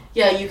though.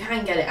 Yeah, you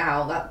can get it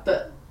out,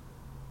 but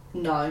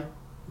no.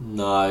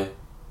 No.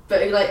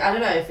 But, like, I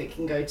don't know if it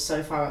can go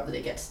so far up that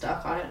it gets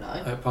stuck. I don't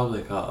know. It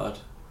probably could.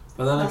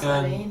 But then That's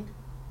again... what I mean.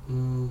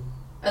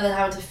 And then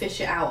having to fish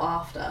it out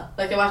after.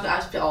 Like, imagine I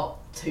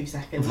just 2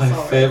 seconds, My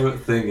sorry. favourite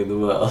thing in the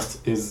world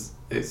is,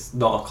 it's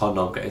not a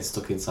condom getting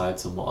stuck inside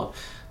someone,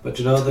 but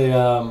do you know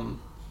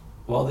the,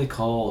 what are they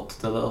called?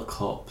 The little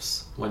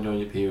cups when you're on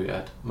your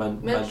period?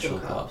 Menstrual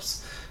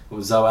cups.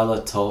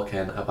 Zoella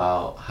talking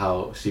about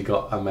how she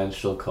got a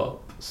menstrual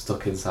cup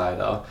stuck inside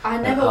her.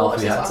 I never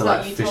watched this, had to,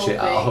 like, you fish told it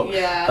out. me.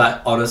 Yeah.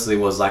 That honestly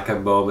was like a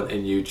moment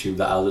in YouTube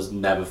that I'll just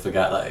never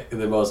forget. Like,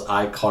 the most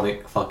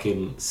iconic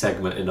fucking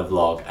segment in a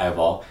vlog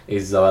ever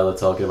is Zoella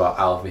talking about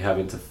Alfie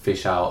having to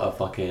fish out a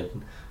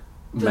fucking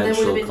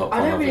menstrual cup from her vagina.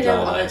 I don't really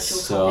know what a menstrual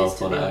so cup is,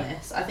 funny. to be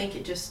honest. I think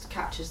it just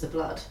catches the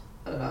blood.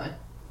 I don't know.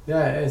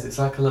 Yeah, it is. It's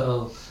like a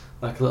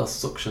little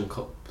suction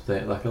cup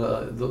thing. Like a little.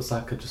 It looks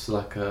like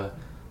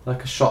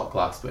a shot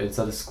glass, but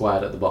instead of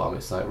squared at the bottom,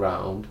 it's like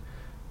round,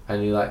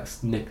 and you like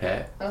snip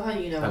it. I love how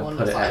you know what one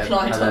put looks it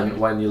like. in, and then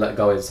when you let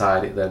go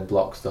inside, it then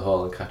blocks the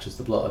hole and catches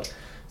the blood.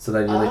 So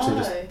then you literally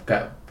just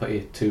put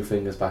your 2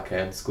 fingers back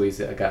in,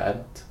 squeeze it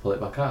again to pull it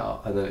back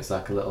out, and then it's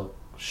like a little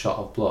shot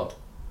of blood.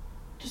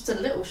 Just a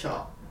little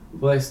shot.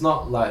 Well, it's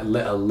not like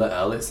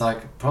little. It's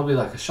like probably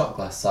like a shot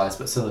glass size,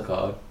 but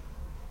silicone.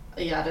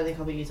 Yeah, I don't think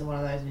I'll be using one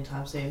of those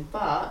anytime soon.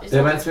 But it's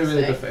They're meant to be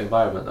really good for the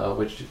environment though,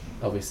 which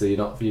obviously you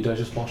don't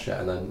just wash it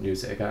and then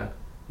use it again.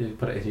 You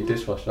put it in your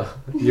dishwasher.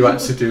 You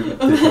actually do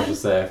dishwasher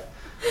safe.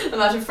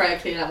 Imagine Freya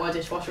cleaning out my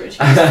dishwasher and she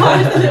just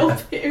finds a little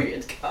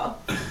period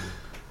cup.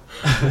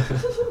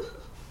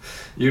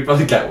 You'd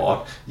probably get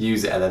one,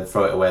 use it and then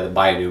throw it away, then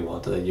buy a new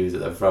one, and then use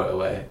it and throw it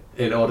away.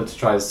 In order to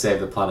try and save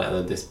the planet, and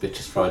then this bitch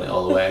is throwing it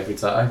all away every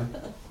time.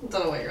 I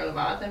don't know what you're on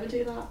about, I'd never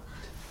do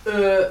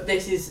that.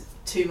 This is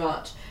too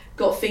much.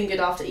 Got fingered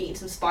after eating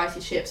some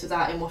spicy chips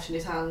without him washing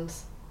his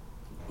hands.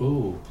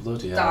 Ooh,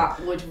 bloody hell.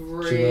 That would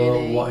really... Do you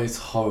know what is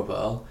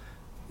horrible?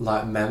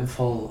 Like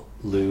menthol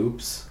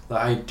lubes.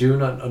 Like I do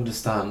not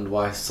understand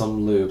why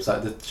some lubes,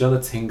 like the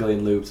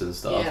tingling lubes and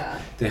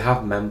stuff, they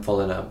have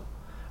menthol in them.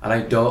 And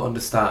I don't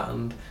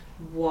understand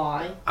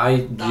why. I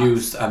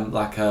used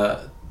like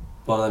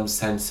one of them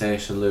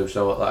sensation lubes,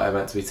 you know, like I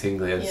meant to be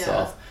tingly and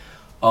stuff.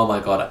 Oh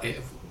my god,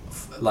 it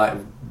like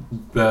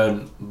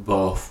burned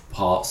both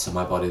parts of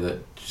my body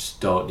that just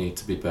don't need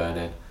to be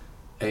burning.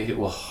 It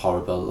was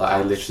horrible. Like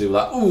I literally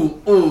was like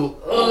ooh,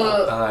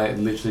 and I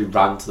literally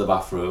ran to the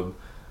bathroom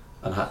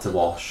and had to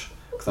wash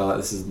because I was like,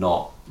 this is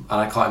not, and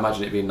I can't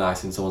imagine it being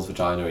nice in someone's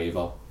vagina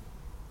either.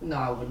 No,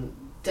 I wouldn't.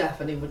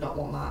 Definitely would not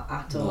want that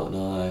at all.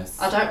 Not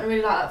nice. I don't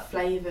really like that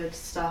flavoured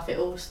stuff. It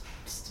all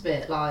just a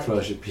bit like...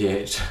 Throws your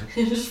pH.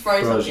 It just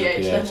throws your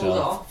pH levels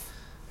off.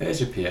 It is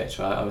your pH,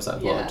 right? I was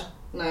like blood.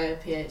 Yeah, no,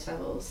 pH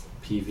levels.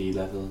 PV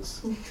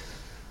levels.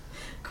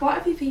 Quite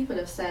a few people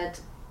have said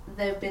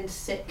they've been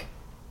sick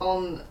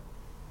on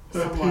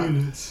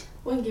someone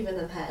when giving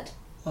them head.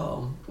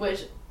 Oh.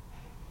 Which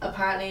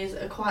apparently is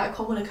quite a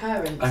common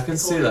occurrence. I can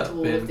see that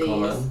being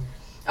common.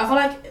 I feel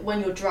like when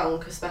you're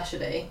drunk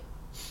especially...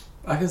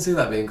 I can see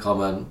that being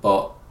common,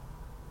 but...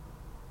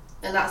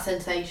 And that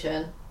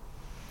sensation,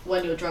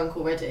 when you're drunk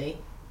already.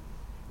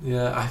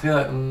 Yeah, I feel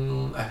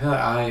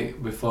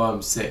like before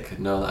I'm sick,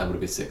 know that I'm going to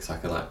be sick, so I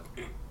can and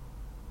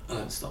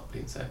then stop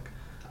being sick.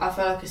 I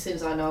feel like as soon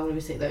as I know I'm going to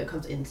be sick, though, it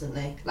comes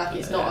instantly. Like,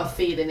 it's not a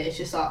feeling, it's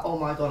just like, oh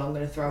my god, I'm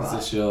going to throw up. Is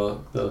this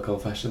your little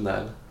confession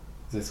then?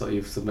 Is this what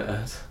you've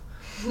submitted?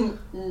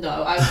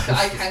 No,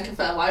 I can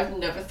confirm I've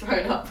never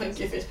thrown up when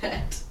given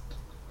head.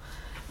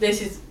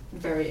 This is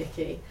very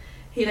icky.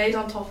 He laid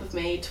on top of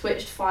me,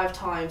 twitched 5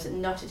 times,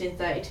 nutted in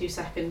 32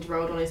 seconds,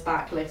 rolled on his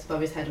back, legs above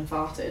his head and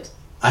farted.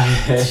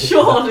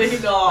 Surely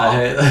not. I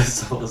hate that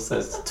someone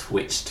says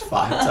twitched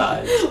 5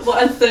 times.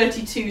 What, in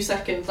 32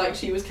 seconds, like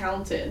she was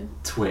counting?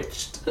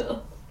 Twitched.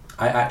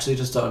 I actually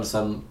just don't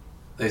understand.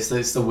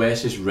 It's the way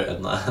she's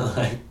written that.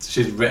 Like,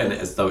 she's written it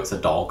as though it's a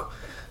dog.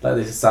 Like,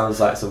 this sounds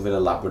like something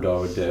a Labrador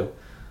would do.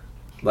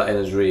 Like in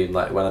a dream,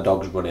 like when a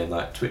dog's running,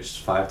 like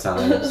twitched 5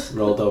 times,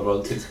 rolled over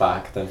onto its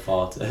back, then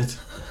farted.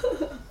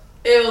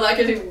 Ew, that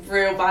gives me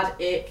real bad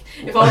ick.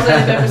 If I was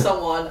laying in bed with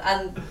someone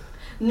and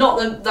not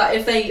them, that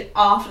if they,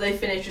 after they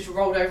finished, just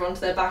rolled over onto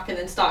their back and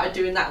then started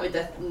doing that with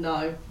their...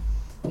 No.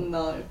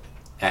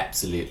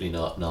 Absolutely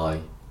not,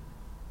 no.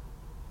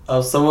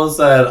 Oh, someone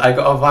said, I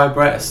got a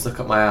vibrator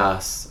stuck up my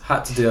ass.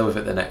 Had to deal with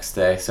it the next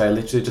day, so I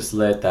literally just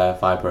laid there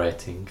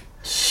vibrating.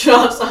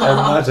 Shut up.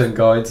 Imagine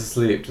going to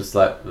sleep just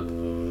like...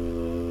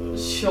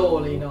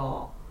 Surely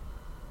not.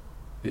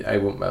 I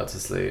wouldn't be able to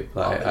sleep.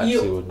 Like, I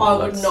sleep.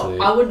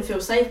 I wouldn't feel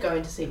safe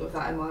going to sleep with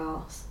that in my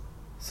arse.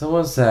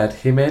 Someone said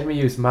he made me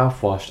use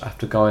mouthwash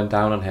after going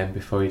down on him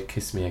before he'd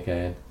kiss me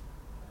again.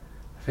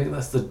 I think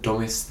that's the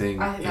dumbest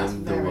thing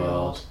in the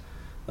world.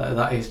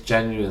 That is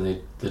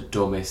genuinely the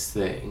dumbest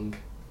thing.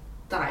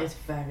 That is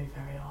very,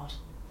 very odd.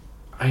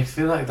 I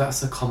feel like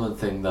that's a common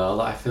thing though.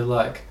 Like, I feel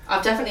like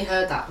I've definitely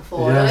heard that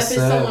before. Yeah, I don't know if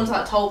it's someone's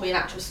like told me an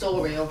actual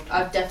story, or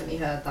I've definitely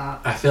heard that.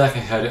 I feel like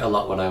I heard it a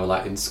lot when I was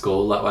like in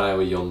school, like when I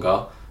was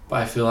younger. But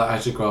I feel like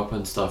as you grow up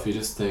and stuff, you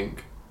just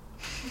think,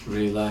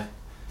 really?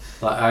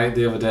 Like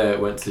the other day I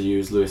went to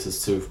use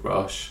Lewis's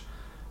toothbrush,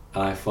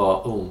 and I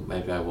thought, oh,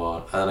 maybe I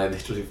won't. And I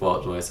literally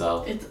thought to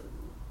myself,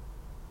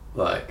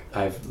 like,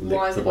 I've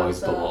licked the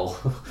boy's bubble.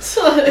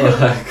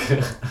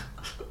 Like,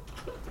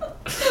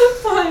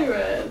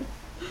 Byron.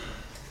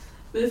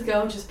 This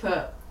girl just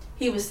put,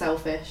 he was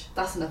selfish.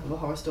 That's enough of a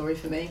horror story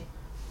for me.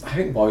 I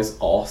think boys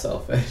are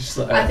selfish.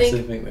 Like, I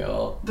actually think they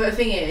are. But the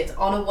thing is,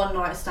 on a one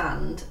night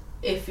stand,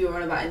 if you're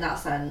on about in that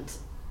sense,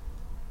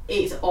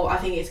 I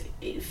think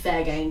it's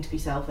fair game to be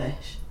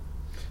selfish.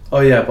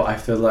 Oh yeah, but I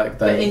feel like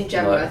they... But in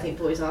general, I think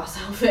boys are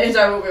selfish,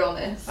 I will be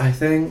honest. I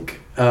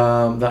think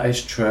that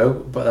is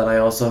true, but then I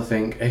also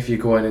think if you're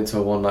going into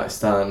a one night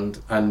stand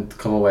and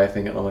come away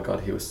thinking, oh my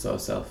god, he was so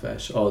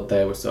selfish, or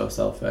they were so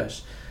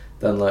selfish,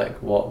 then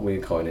like, what were you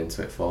going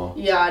into it for?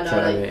 Yeah, I know,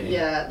 I mean?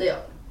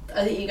 yeah.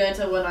 I think you go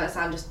into a one night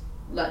stand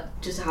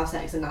just to have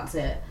sex and that's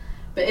it.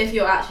 But if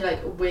you're actually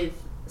like with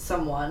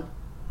someone,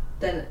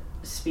 then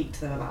speak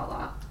to them about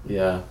that.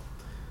 Yeah.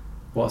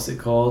 What's it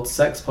called?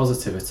 Sex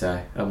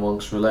positivity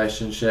amongst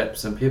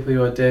relationships and people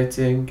you are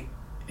dating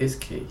is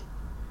key.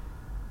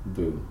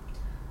 Boom.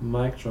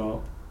 Mic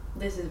drop.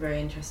 This is a very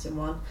interesting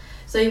one.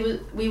 So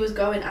we was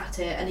going at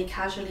it, and he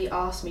casually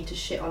asked me to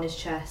shit on his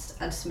chest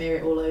and smear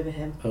it all over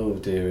him. Oh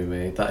dearie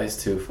me, that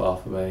is too far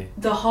for me.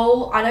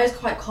 I know it's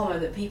quite common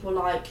that people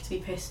like to be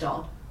pissed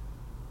on,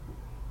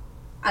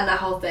 and that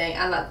whole thing,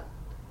 and that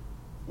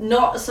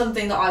not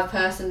something that I've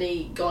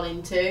personally gone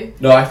into.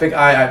 No, I think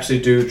I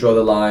actually do draw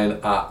the line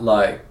at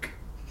like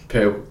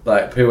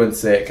poo and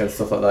sick and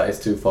stuff like that is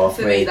too far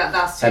for me.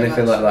 That's too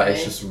Anything much like that me.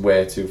 is just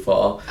way too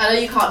far. I know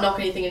you can't knock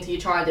anything until you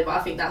tried it, but I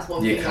think that's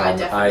one You thing can.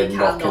 that I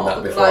definitely I'm knocking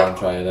that before I'm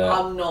trying it.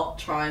 I'm not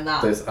trying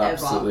that. There's ever.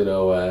 absolutely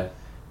no way.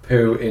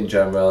 Poo in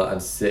general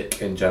and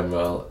sick in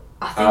general.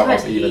 I think out I'd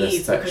of even a leave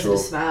because of the sexual.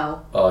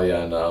 smell. Oh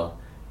yeah, no,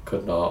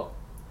 could not,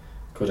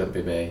 couldn't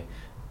be me.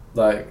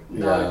 Like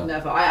No, yeah,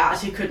 never. I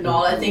actually could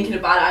not. Like, thinking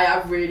about it,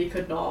 I really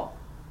could not.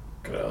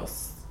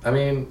 gross. I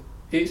mean,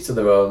 each to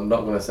their own.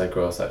 Not gonna say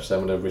gross. Actually,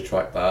 I'm gonna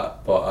retract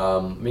that.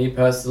 But me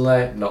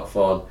personally, not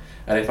fun.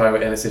 And if I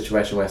were in a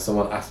situation where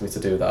someone asked me to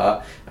do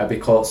that, I'd be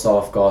caught so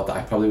off guard that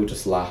I probably would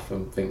just laugh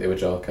and think they were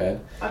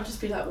joking. I'd just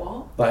be like,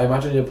 what? Like,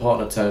 imagine your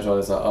partner turns around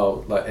and is like,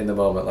 oh, like in the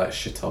moment, like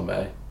shit on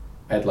me.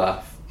 I'd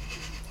laugh.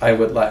 I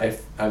would, like,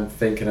 if I'm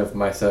thinking of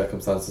my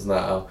circumstances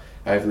now,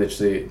 I've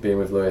literally been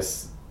with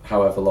Lewis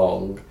however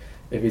long.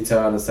 If he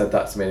turned around and said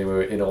that to me and we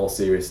were in all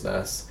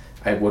seriousness,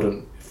 I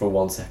wouldn't for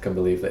 1 second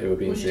believe that he were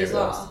being Would you serious.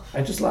 just laugh?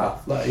 I'd just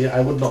laugh. Like, yeah, I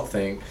would not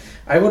think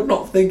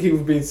he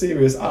was being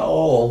serious at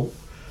all.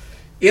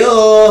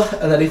 Ew!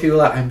 And then if he were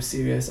like, I'm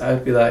serious, I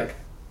would be like,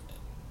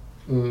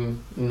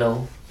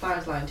 no.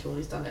 Byron's lying to all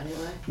he's done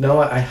anyway. No,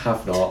 I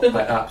have not.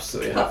 I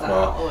absolutely have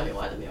not. Oh, anyway,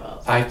 I didn't know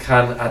else. I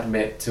can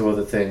admit to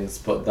other things,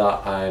 but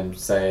that I'm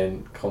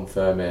saying,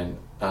 confirming,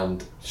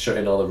 and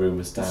shutting all the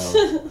rumours down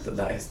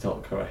that is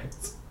not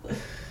correct.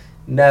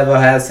 Never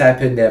has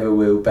happened, never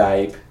will,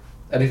 babe.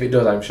 And if it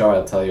does, I'm sure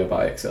I'll tell you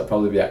about it, because it'll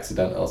probably be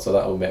accidental, so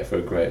that will make for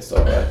a great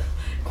story.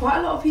 Quite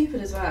a lot of people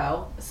as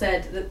well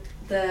said that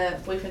their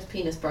boyfriend's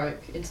penis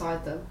broke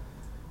inside them.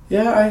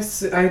 Yeah,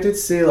 I did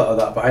see a lot of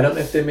that, but I don't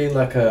know if they mean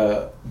like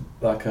a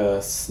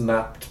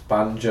snapped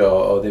banjo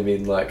or they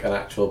mean like an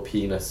actual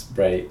penis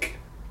break.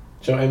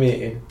 Do you know what I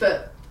mean?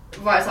 But,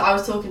 right, so I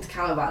was talking to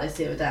Callum about this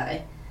the other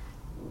day.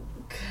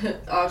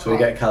 So we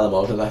get Callum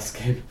on and ask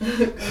him.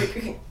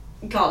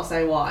 Can't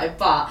say why,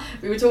 but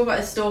we were talking about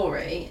a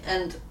story,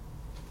 and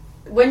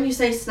when you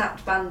say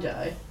snapped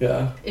banjo,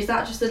 Yeah. is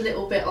that just a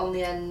little bit on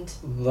the end?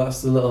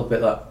 That's a little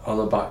bit like on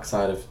the back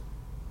side of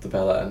the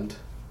bell end.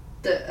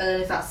 And then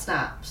if that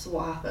snaps,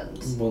 what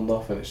happens? Well,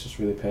 nothing, it's just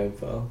really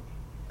painful.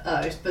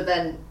 Oh, but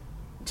then,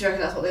 do you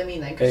reckon that's what they mean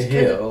then? 'Cause It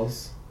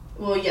heals.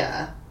 Well,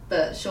 yeah,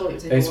 but surely it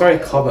would take It's a very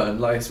while. common,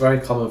 like it's very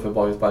common for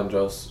boys'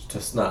 banjos to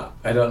snap.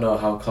 I don't know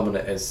how common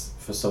it is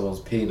for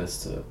someone's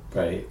penis to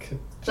break.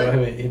 Do you know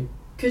what I mean?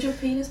 Could your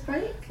penis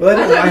break? Well, I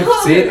don't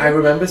know. know. I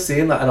remember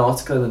seeing like an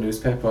article in the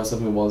newspaper or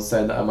something once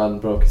saying that a man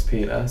broke his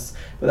penis,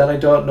 but then I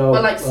don't know.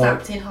 Well, like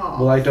snapped in half.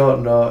 Well, I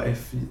don't know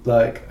if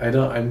like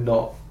I'm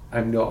not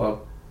a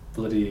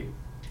bloody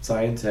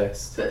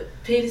scientist. But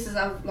penises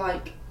have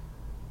like.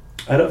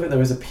 I don't think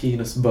there is a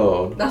penis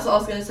bone. That's what I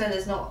was going to say.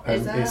 There's not.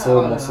 Is there? It's all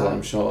I don't muscle, know.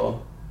 I'm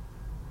sure.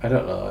 I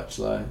don't know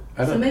actually.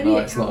 I So don't maybe know.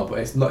 it It's can- not.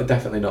 It's not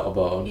definitely not a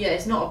bone. Yeah,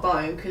 it's not a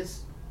bone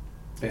because.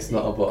 It's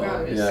not a bone.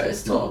 Gross. Yeah, It's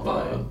it's not a not a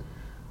bone. bone.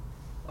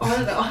 I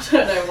don't know. I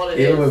don't know what it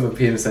is. Even with a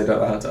penis, I don't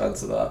know how to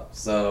answer that.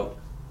 So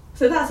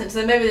So that's it.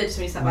 So maybe they just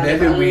mean snap banjo.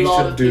 maybe but a we lot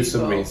should of do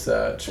some people-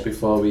 research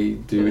before we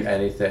do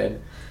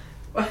anything.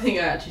 I think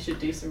I actually should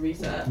do some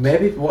research.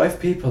 Maybe what if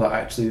people are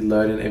actually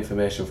learning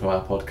information from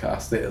our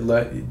podcast? They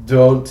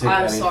don't take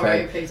I'm anything.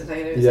 sorry, please don't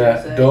take it Yeah,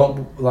 seriously.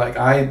 don't like.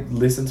 I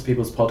listen to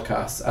people's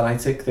podcasts and I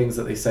take things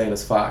that they say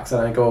as facts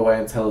and I go away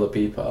and tell other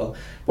people.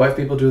 What if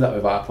people do that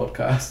with our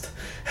podcast?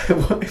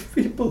 What if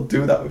people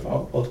do that with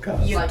our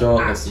podcast? You, like,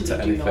 Don't listen to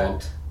actually do anything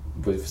not.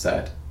 we've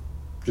said.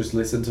 Just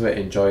listen to it,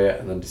 enjoy it,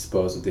 and then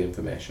dispose of the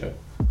information.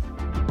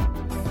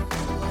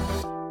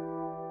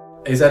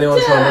 Is anyone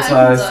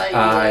traumatised?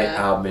 I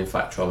am in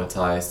fact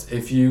traumatised.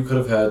 If you could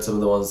have heard some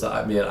of the ones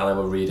that me and Anna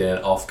were reading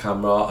off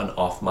camera and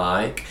off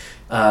mic,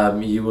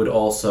 you would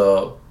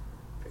also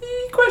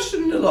be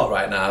questioning a lot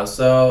right now.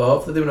 So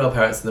hopefully there were no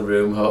parents in the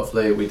room.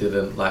 Hopefully we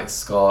didn't like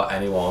scar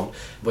anyone.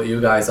 But you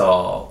guys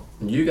are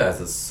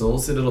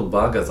saucy little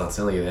buggers, I'll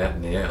tell you that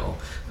now.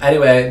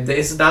 Anyway,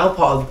 this is now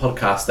part of the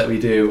podcast that we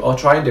do, or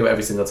try and do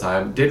every single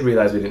time. Did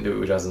realise we didn't do it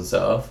with Jazz and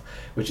Soph,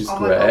 which is Oh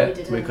my God, we great.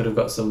 didn't. We could have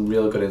got some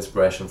real good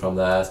inspiration from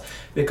theirs.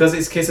 Because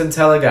it's Kiss and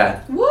Tell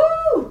again.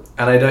 Woo!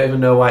 And I don't even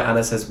know why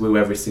Anna says woo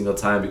every single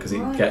time, because it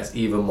Right. gets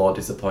even more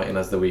disappointing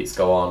as the weeks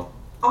go on.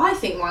 I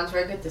think mine's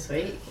very good this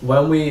week.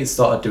 When we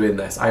started doing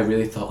this, I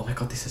really thought, oh my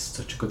God, this is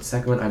such a good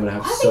segment. I'm going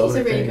to have I so think it's a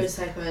many really good things.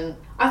 segment.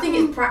 I think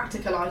it's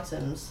practical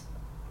items.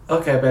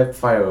 Okay, babe,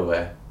 fire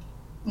away.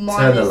 Mine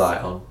Turn the is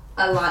light on.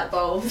 a light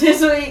bulb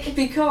this week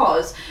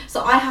because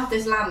I have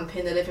this lamp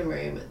in the living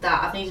room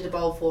that I've needed a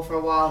bulb for a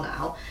while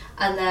now,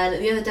 and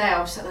then the other day I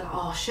was sat there like,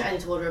 oh shit, I need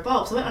to order a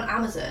bulb. So I went on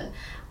Amazon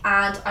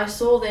and I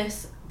saw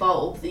this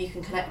bulb that you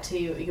can connect to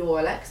your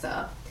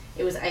Alexa.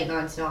 It was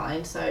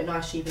 $8.99, so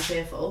nice, cheap and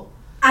cheerful.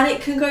 And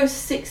it can go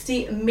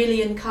 60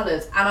 million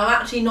colours. And I'm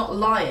actually not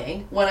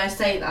lying when I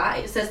say that.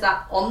 It says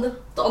that on the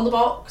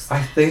box.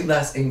 I think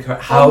that's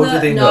incorrect. How do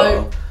they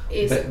know?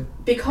 It's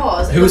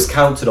because... Who's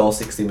counted all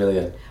 60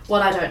 million?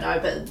 Well, I don't know,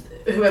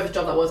 but whoever's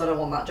job that was, I don't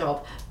want that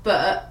job.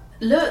 But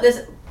look,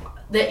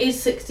 there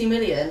is 60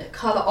 million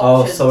colour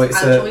options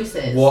and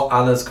choices. What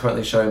Anna's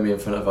currently showing me in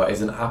front of her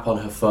is an app on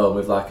her phone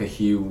with like a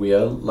hue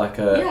wheel, like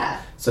a...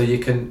 Yeah. So you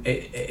can...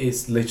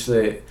 It's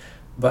literally...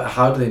 But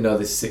how do they know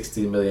there's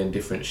 60 million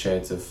different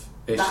shades of...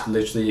 It's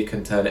literally you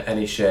can turn it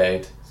any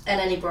shade. And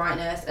any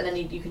brightness, and then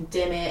you can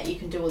dim it, you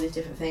can do all these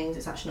different things.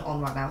 It's actually not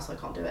on right now, so I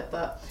can't do it,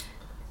 but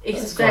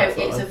it's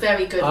a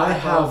very good I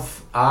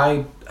have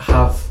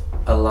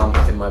a lamp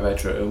in my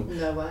bedroom.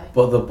 No way.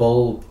 But the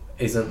bulb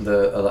isn't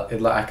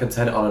I can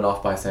turn it on and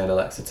off by saying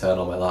Alexa turn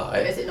on my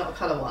light. Is it not a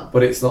colour one?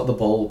 But it's not the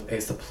bulb,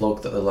 it's the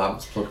plug that the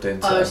lamp's plugged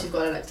into. Oh, so you've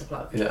got an Alexa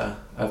plug. Yeah,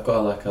 I've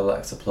got an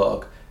Alexa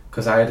plug.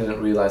 Because I didn't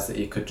realise that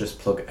you could just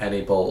plug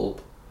any bulb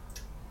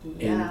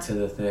into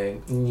the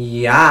thing.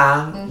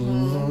 Yeah.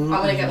 I'm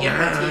going to get one on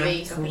my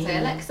TV so I can say,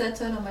 Alexa,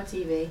 turn on my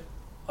TV.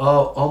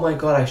 Oh my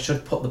god, I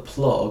should put the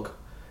plug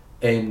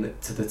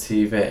into the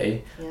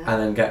TV and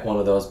then get one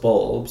of those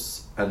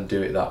bulbs and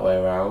do it that way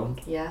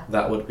around. Yeah.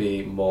 That would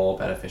be more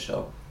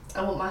beneficial.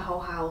 I want my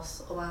whole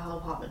house or my whole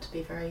apartment to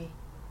be very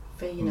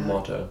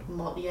modern.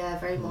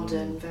 Very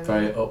modern.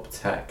 Very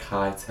up-tech,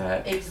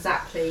 high-tech.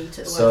 Exactly.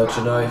 So do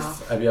you know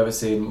have you ever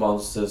seen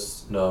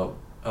Monsters? No.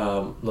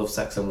 Love,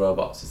 Sex and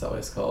Robots, is that what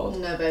it's called?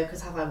 No, babe,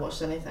 because have I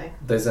watched anything?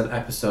 There's an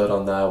episode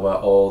on there where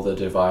all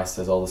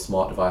the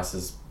smart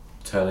devices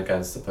turn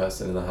against the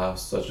person in the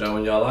house. So do you know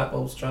when your light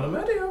bulb's trying to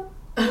murder you?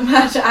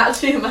 Imagine.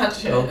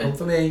 Don't come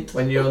for me.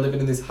 When you're living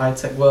in this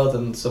high-tech world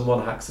and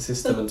someone hacks the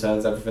system and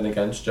turns everything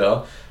against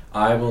you,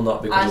 I will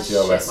not be coming to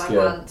your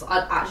rescue.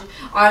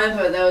 I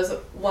remember there was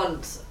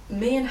once,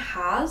 me and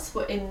Haz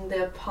were in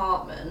the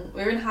apartment.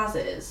 We were in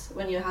Haz's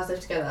when you and Haz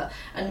lived together,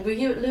 and were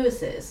you at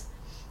Lewis's?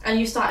 And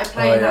you started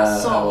playing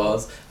that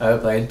song. I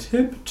was playing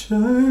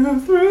Tiptoe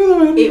Through the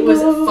Window. It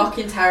was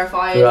fucking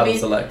terrifying.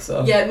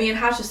 Alexa. Yeah, me and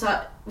Haz just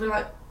we're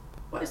like,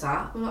 what is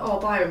that? We're like, oh,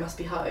 Byron must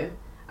be home.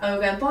 And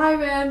we're going,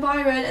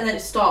 Byron, and then it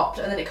stopped,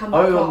 and then it come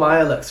back on. Oh, you were my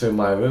Alexa in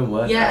my room,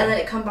 weren't you? Yeah, and then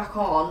it come back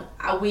on,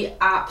 and we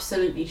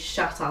absolutely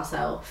shat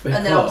ourselves.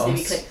 And then obviously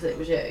we clicked because it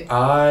was you.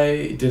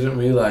 I didn't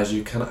realise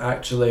you can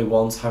actually,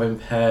 once having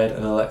paired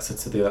an Alexa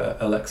to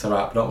the Alexa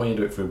app, not when you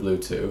do it through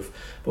Bluetooth,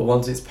 but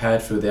once it's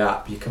paired through the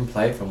app, you can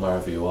play it from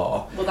wherever you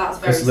are. Well, that's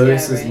very scary.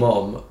 Because Lewis's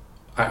mum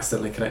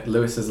accidentally connected.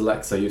 Lewis's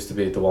Alexa used to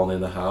be the one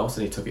in the house,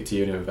 and he took it to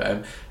uni with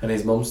him, and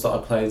his mum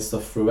started playing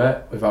stuff through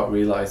it without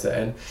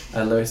realising,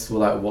 and Lewis was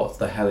like, what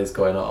the hell is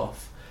going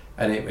off?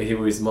 And he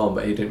was his mum,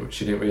 but she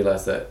didn't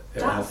realise that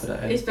it would happen at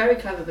him. It's very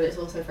clever, but it's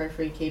also very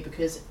freaky,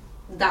 because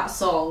that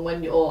song,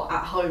 when you're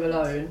at home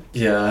alone,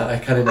 yeah, I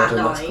can imagine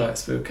that's quite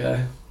spooky.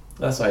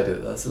 That's why I did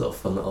it. That's a little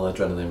fun little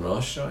adrenaline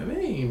rush, you know what I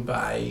mean?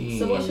 Bye.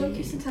 So what's your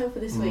kiss and tell for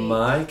this week?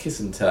 My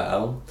kiss and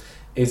tell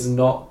is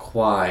not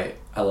quite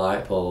a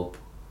light bulb.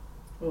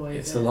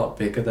 It's a lot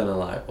bigger than a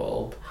light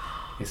bulb.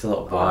 It's a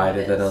lot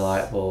wider than a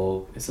light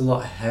bulb. It's a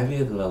lot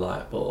heavier than a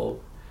light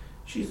bulb.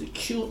 She's a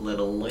cute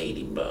little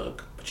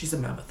ladybug, but she's a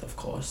mammoth, of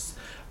course.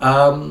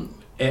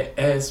 It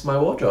is my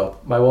wardrobe.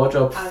 My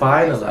wardrobe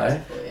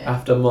finally,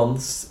 after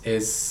months,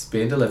 is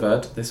being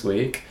delivered this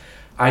week.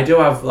 I do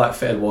have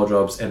fitted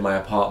wardrobes in my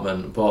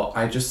apartment, but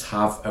I just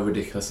have a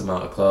ridiculous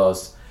amount of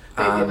clothes.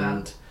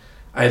 And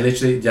I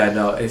literally,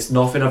 it's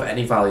nothing of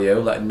any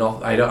value.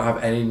 I don't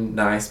have any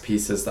nice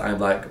pieces that I'm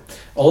like.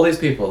 All these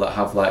people that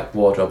have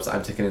wardrobes that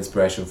I'm taking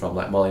inspiration from,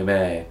 like Molly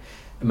May,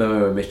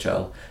 Momo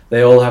Mitchell,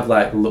 they all have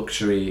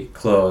luxury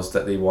clothes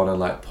that they want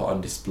to put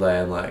on display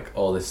and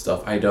all this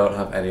stuff. I don't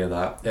have any of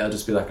that. It'll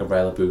just be a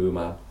Rayla Boo Boo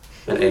Man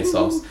and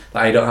ASOS.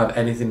 I don't have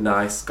anything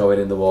nice going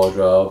in the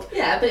wardrobe.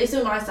 Yeah, but it's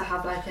still nice to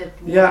have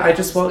I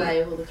just want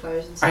display of all the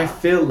clothes and stuff. I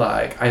feel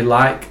like I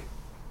like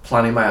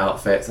planning my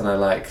outfits and I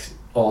like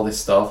all this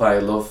stuff. I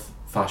love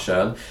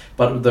fashion,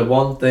 but the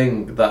one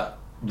thing that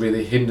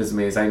really hinders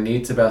me is I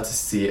need to be able to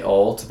see it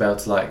all to be able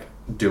to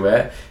do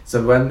it.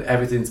 So when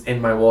everything's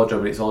in my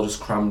wardrobe and it's all just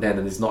crammed in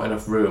and there's not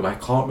enough room, I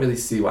can't really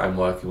see what I'm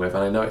working with,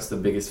 and I know it's the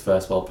biggest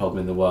first world problem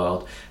in the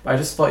world, but I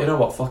just thought, you know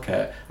what, fuck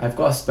it, I've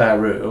got a spare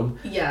room.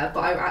 Yeah,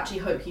 but I actually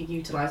hope you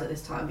utilise it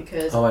this time,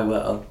 because I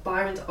will.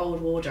 Byron's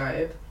old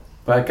wardrobe,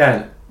 but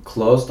again,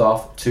 closed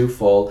off, too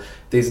full.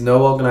 There's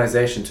no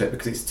organisation to it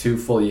because it's too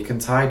full. You can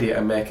tidy it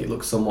and make it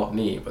look somewhat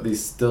neat, but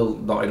there's still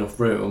not enough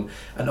room.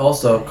 And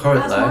also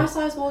currently, that's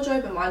my size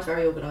wardrobe and mine's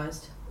very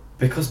organised.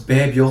 Because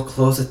babe, your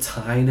clothes are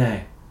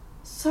tiny.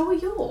 So are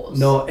yours.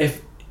 No,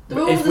 if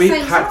we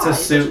packed a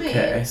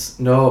suitcase,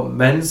 no,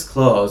 men's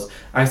clothes.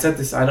 I said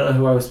this. I don't know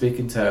who I was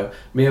speaking to.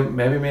 Me and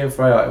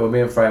Freya. Well,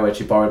 me and Freya, when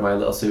she borrowed my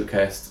little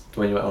suitcase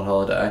when you went on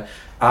holiday,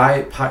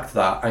 I packed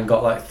that and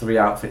got 3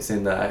 outfits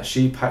in there.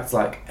 She packed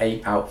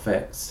 8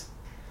 outfits.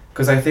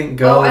 Because I think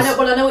girls.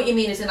 Oh, I know what you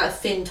mean. It's in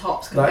thin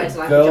tops compared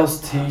to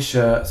girls'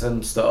 t-shirts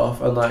and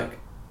stuff, and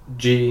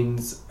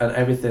jeans and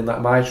everything.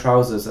 My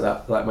trousers,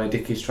 my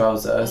Dickies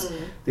trousers,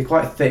 they're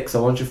quite thick.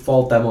 So once you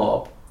fold them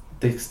up,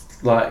 this,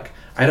 like,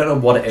 I don't know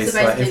what it is. So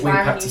Like, basically, if we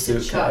Byron packed a used to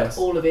chuck suitcase.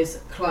 all of his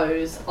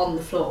clothes on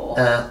the floor,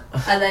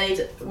 and then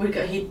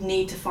he'd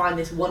need to find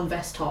this one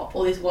vest top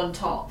or this one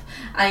top,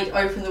 and he'd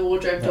open the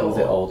wardrobe That door. was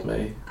it, old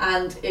me.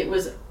 And it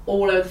was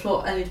all over the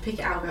floor, and he'd pick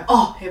it out and go,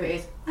 oh, here it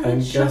is. And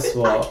then shove guess it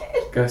what? back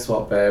in. Guess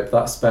what, babe?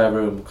 That spare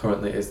room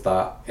currently is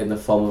that in the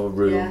form of a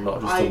room, Yeah,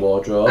 not just a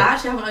wardrobe. I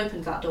actually haven't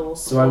opened that door.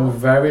 So I'm before.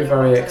 very, You know, I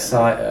very don't know.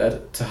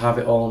 excited to have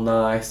it all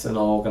nice and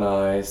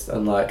organised,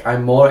 and like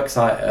I'm more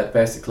excited.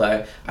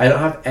 Basically, I don't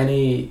have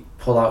any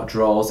pull-out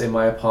drawers in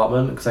my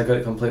apartment because I got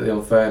it completely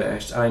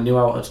unfurnished, and I knew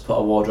I wanted to put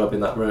a wardrobe in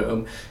that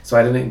room, so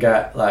I didn't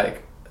get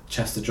like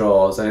chest of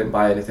drawers. I didn't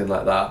buy anything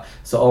like that.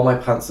 So all my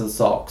pants and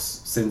socks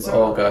since Where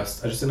are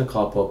August are just in a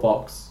cardboard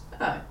box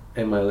Oh,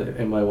 in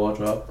my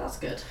wardrobe. that's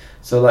good.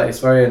 So like it's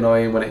very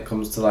annoying when it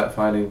comes to like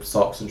finding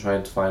socks and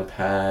trying to find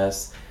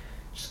pairs.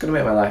 It's just gonna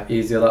make my life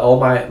easier. Like all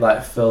my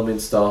like filming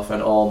stuff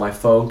and all my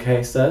phone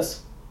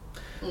cases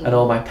and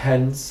all my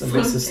pens and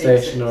bits Phone of cases.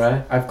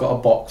 stationery. I've got a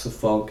box of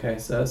phone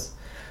cases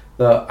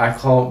that I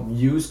can't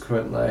use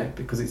currently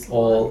because it's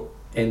all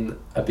in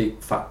a big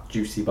fat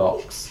juicy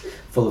box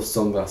full of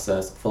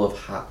sunglasses, full of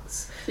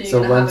hats. So you're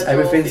So gonna have once a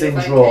drawer everything's for your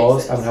in phone drawers,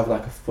 cases. I'm gonna have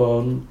like a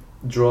phone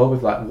drawer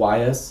with like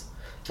wires.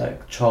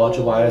 Like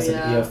charger Oh, wires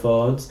yeah. and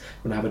earphones.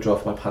 I'm gonna have a drawer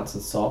for my pants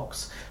and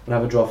socks. I'm gonna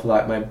have a drawer for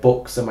like my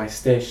books and my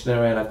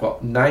stationery, and I've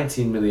got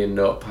 19 million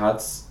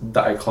notepads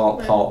that I can't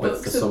My part with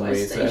books for and some my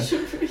reason.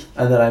 stationery.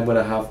 And then I'm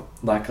gonna have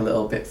like a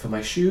little bit for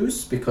my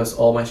shoes because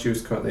all my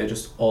shoes currently are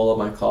just all on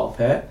my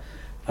carpet.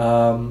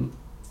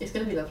 It's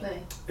going to be lovely.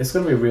 It's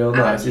gonna be real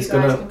nice. And you It's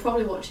guys gonna. can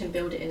probably watch him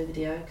build it in a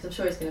video, because I'm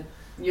sure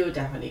you're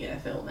definitely going to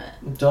film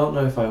it. Don't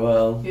know if I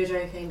will. You're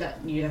joking, that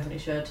you definitely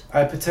should.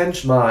 I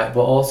potentially might,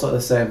 but also at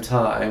the same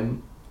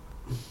time,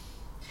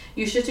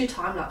 You should do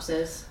time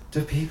lapses.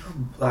 do people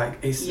like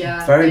it's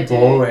Yeah, very they do.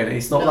 boring.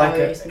 It's not No, like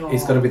it's not.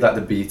 it's gonna be like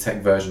the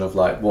BTEC version of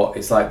like what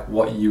it's like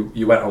what you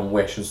went on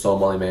Wish and saw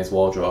Molly May's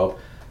wardrobe,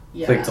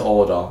 Yeah. clicked to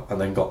order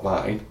and then got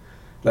mine.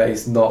 Like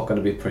it's not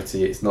gonna be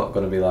pretty. It's not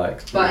gonna be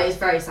like. But it's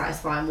very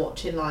satisfying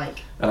watching like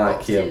An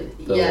boxes.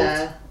 IKEA build.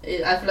 Yeah,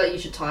 I feel like you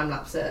should time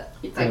lapse it.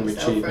 You'd thank Gonna be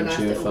yourself cheap for a and nice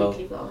cheerful. little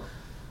weekly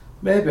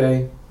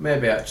vlog.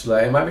 Maybe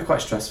actually it might be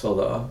quite stressful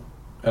though.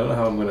 I don't know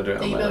how I'm gonna do it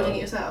Are on you my building own.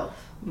 it yourself?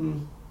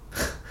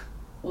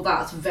 Well,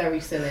 that's very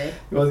silly.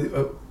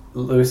 Well,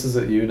 Lewis is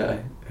at uni.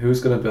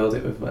 Who's gonna build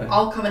it with me?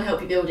 I'll come and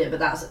help you build it, but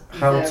that's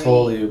How very...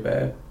 tall are you,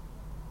 babe?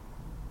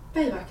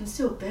 Babe, I can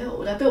still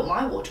build. I built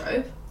my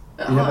wardrobe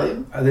at Yeah,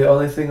 home. but the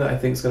only thing that I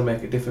think is gonna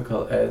make it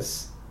difficult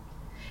is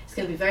It's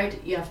going to be very...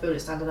 You have to build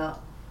it standing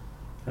up.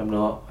 I'm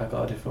not. I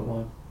got a different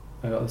one.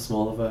 I got the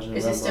smaller version.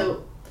 Is of it that still...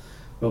 one.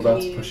 We'll be can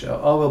able to you- push it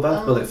up. Oh, we'll be able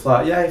to build Oh. it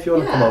flat. Yeah, if you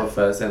want to come Yeah. over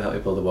Thursday and help me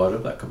build the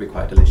wardrobe, that could be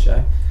quite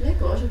delicious. Yeah,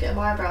 gosh, I'll get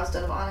my eyebrows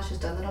done and my eyelashes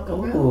done, then I'll go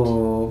round.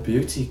 Oh,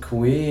 beauty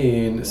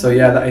queen. So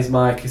yeah, that is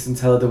my kiss and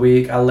tell of the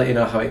week. I'll let you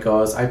know how it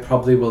goes. I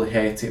probably will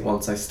hate it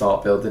once I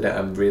start building it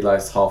and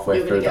realise halfway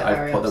You're gonna through that get I've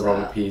very put the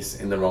wrong upset. piece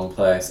in the wrong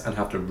place and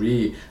have to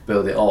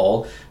rebuild it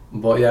all.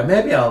 But yeah,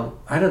 maybe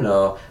I don't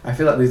know. I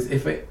feel like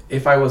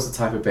if I was the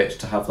type of bitch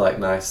to have like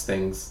nice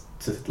things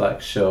to like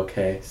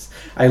showcase.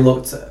 I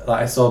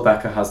saw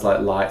Becca has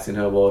like lights in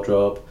her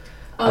wardrobe.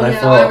 Oh and yeah,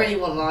 I thought, I really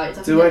want lights.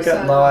 I do think I it's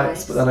get so lights?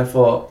 nice. But then I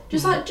thought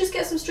Just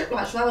get some strip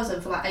lights from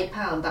Amazon for like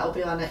 £8. That'll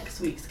be our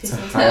next week's kiss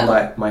to and tell.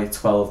 highlight my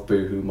 12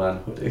 Boohoo Man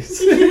hoodies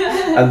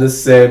and the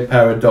same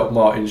pair of Doc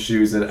Martens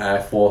shoes and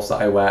Air Force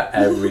that I wear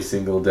every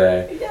single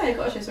day. Yeah, you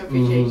got to show some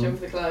appreciation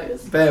for the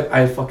clothes. Babe,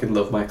 I fucking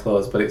love my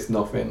clothes, but it's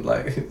nothing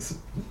like it's.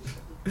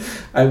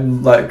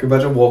 I'm like,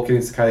 imagine walking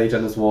into Kylie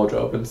Jenner's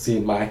wardrobe and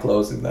seeing my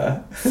clothes in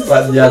there.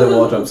 Like, yeah, the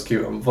wardrobe's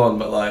cute and fun,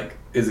 but like,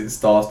 is it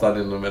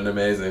star-standing and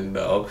amazing?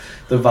 No.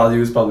 The value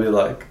is probably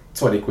like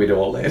 20 quid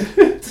all in.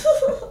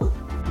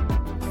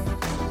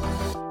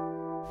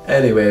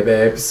 Anyway,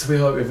 babes, we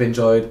hope you've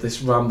enjoyed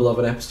this ramble of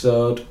an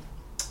episode.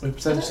 We're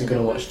potentially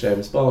going to watch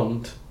James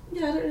Bond.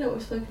 Yeah, I don't really know what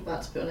we've spoken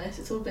about, to be honest.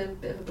 It's all been a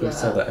bit of a blur. We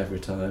say that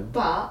every time.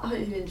 But I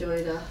hope you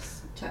enjoyed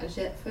us chatting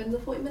shit for another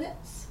 40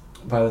 minutes.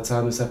 By the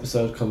time this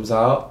episode comes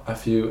out, a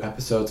few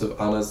episodes of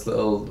Anna's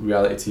little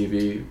reality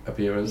TV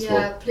appearance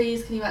Yeah,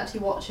 please can you actually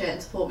watch it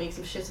and support me because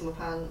I'm shit in my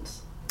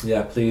pants.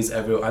 Yeah, please,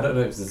 everyone. I don't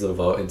know if there's a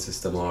voting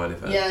system or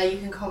anything. Yeah, you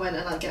can comment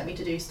and like get me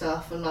to do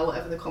stuff and like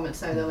whatever the comments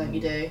say they'll make me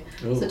do.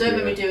 Ooh, So don't make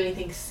yeah. me do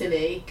anything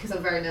silly because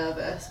I'm very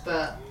nervous,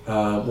 but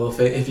Well,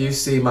 if you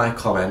see my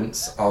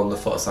comments on the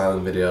Foot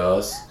Asylum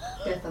videos,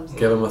 yeah, thumbs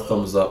give up. them a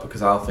thumbs up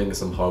because I'll think of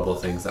some horrible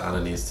things that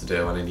Anna needs to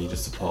do and I need your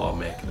support on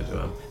making her do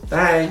them.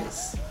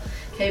 Thanks!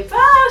 Okay,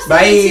 bye!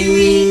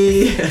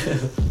 See you in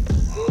 2 weeks.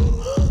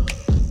 Bye!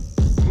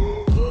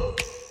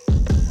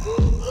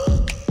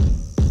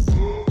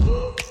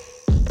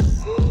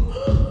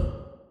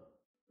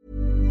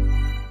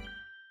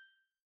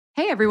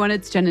 Hey everyone,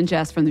 it's Jen and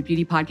Jess from the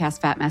beauty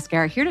podcast Fat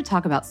Mascara here to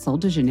talk about Sol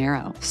de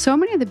Janeiro. So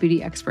many of the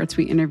beauty experts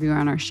we interview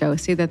on our show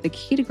say that the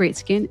key to great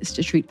skin is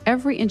to treat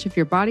every inch of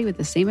your body with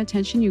the same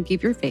attention you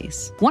give your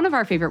face. One of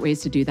our favorite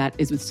ways to do that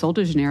is with Sol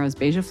de Janeiro's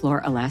Beija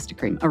Flor Elastic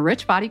Cream, a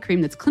rich body cream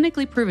that's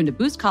clinically proven to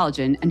boost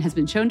collagen and has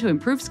been shown to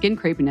improve skin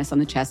crepiness on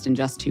the chest in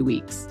just 2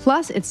 weeks.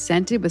 Plus, it's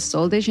scented with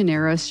Sol de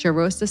Janeiro's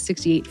Charosta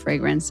 68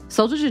 fragrance.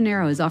 Sol de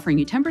Janeiro is offering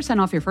you 10%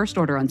 off your first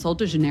order on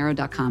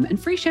soldejaneiro.com and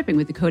free shipping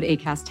with the code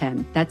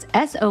ACAST10. That's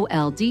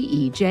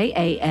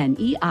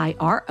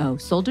SOLDEJANEIRO,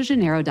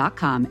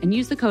 soldejaneiro.com, and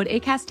use the code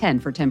ACAST10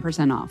 for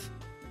 10% off.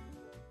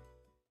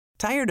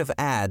 Tired of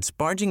ads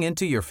barging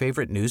into your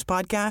favorite news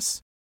podcasts?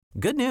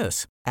 Good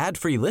news.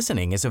 Ad-free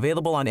listening is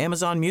available on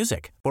Amazon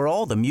Music for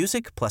all the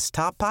music plus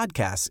top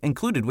podcasts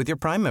included with your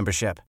Prime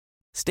membership.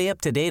 Stay up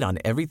to date on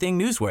everything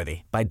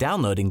newsworthy by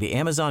downloading the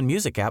Amazon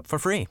Music app for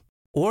free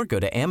or go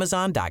to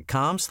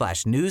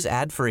amazon.com/news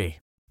ad free.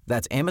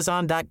 That's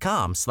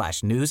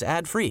amazon.com/news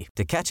ad free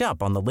to catch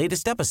up on the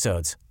latest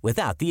episodes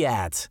without the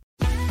ads.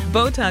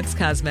 Botox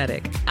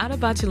Cosmetic, out of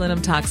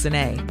botulinum toxin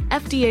A,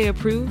 FDA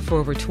approved for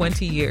over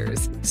 20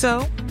 years.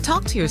 So,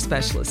 talk to your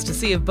specialist to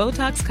see if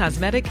Botox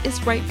Cosmetic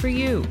is right for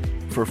you.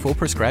 For full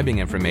prescribing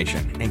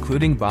information,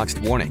 including boxed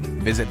warning,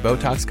 visit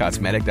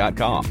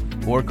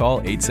BotoxCosmetic.com or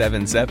call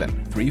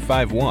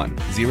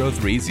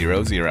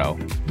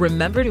 877-351-0300.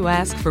 Remember to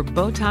ask for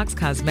Botox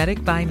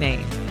Cosmetic by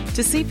name.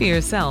 To see for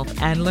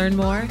yourself and learn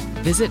more,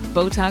 visit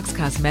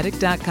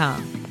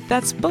BotoxCosmetic.com.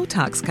 That's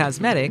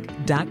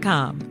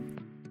BotoxCosmetic.com.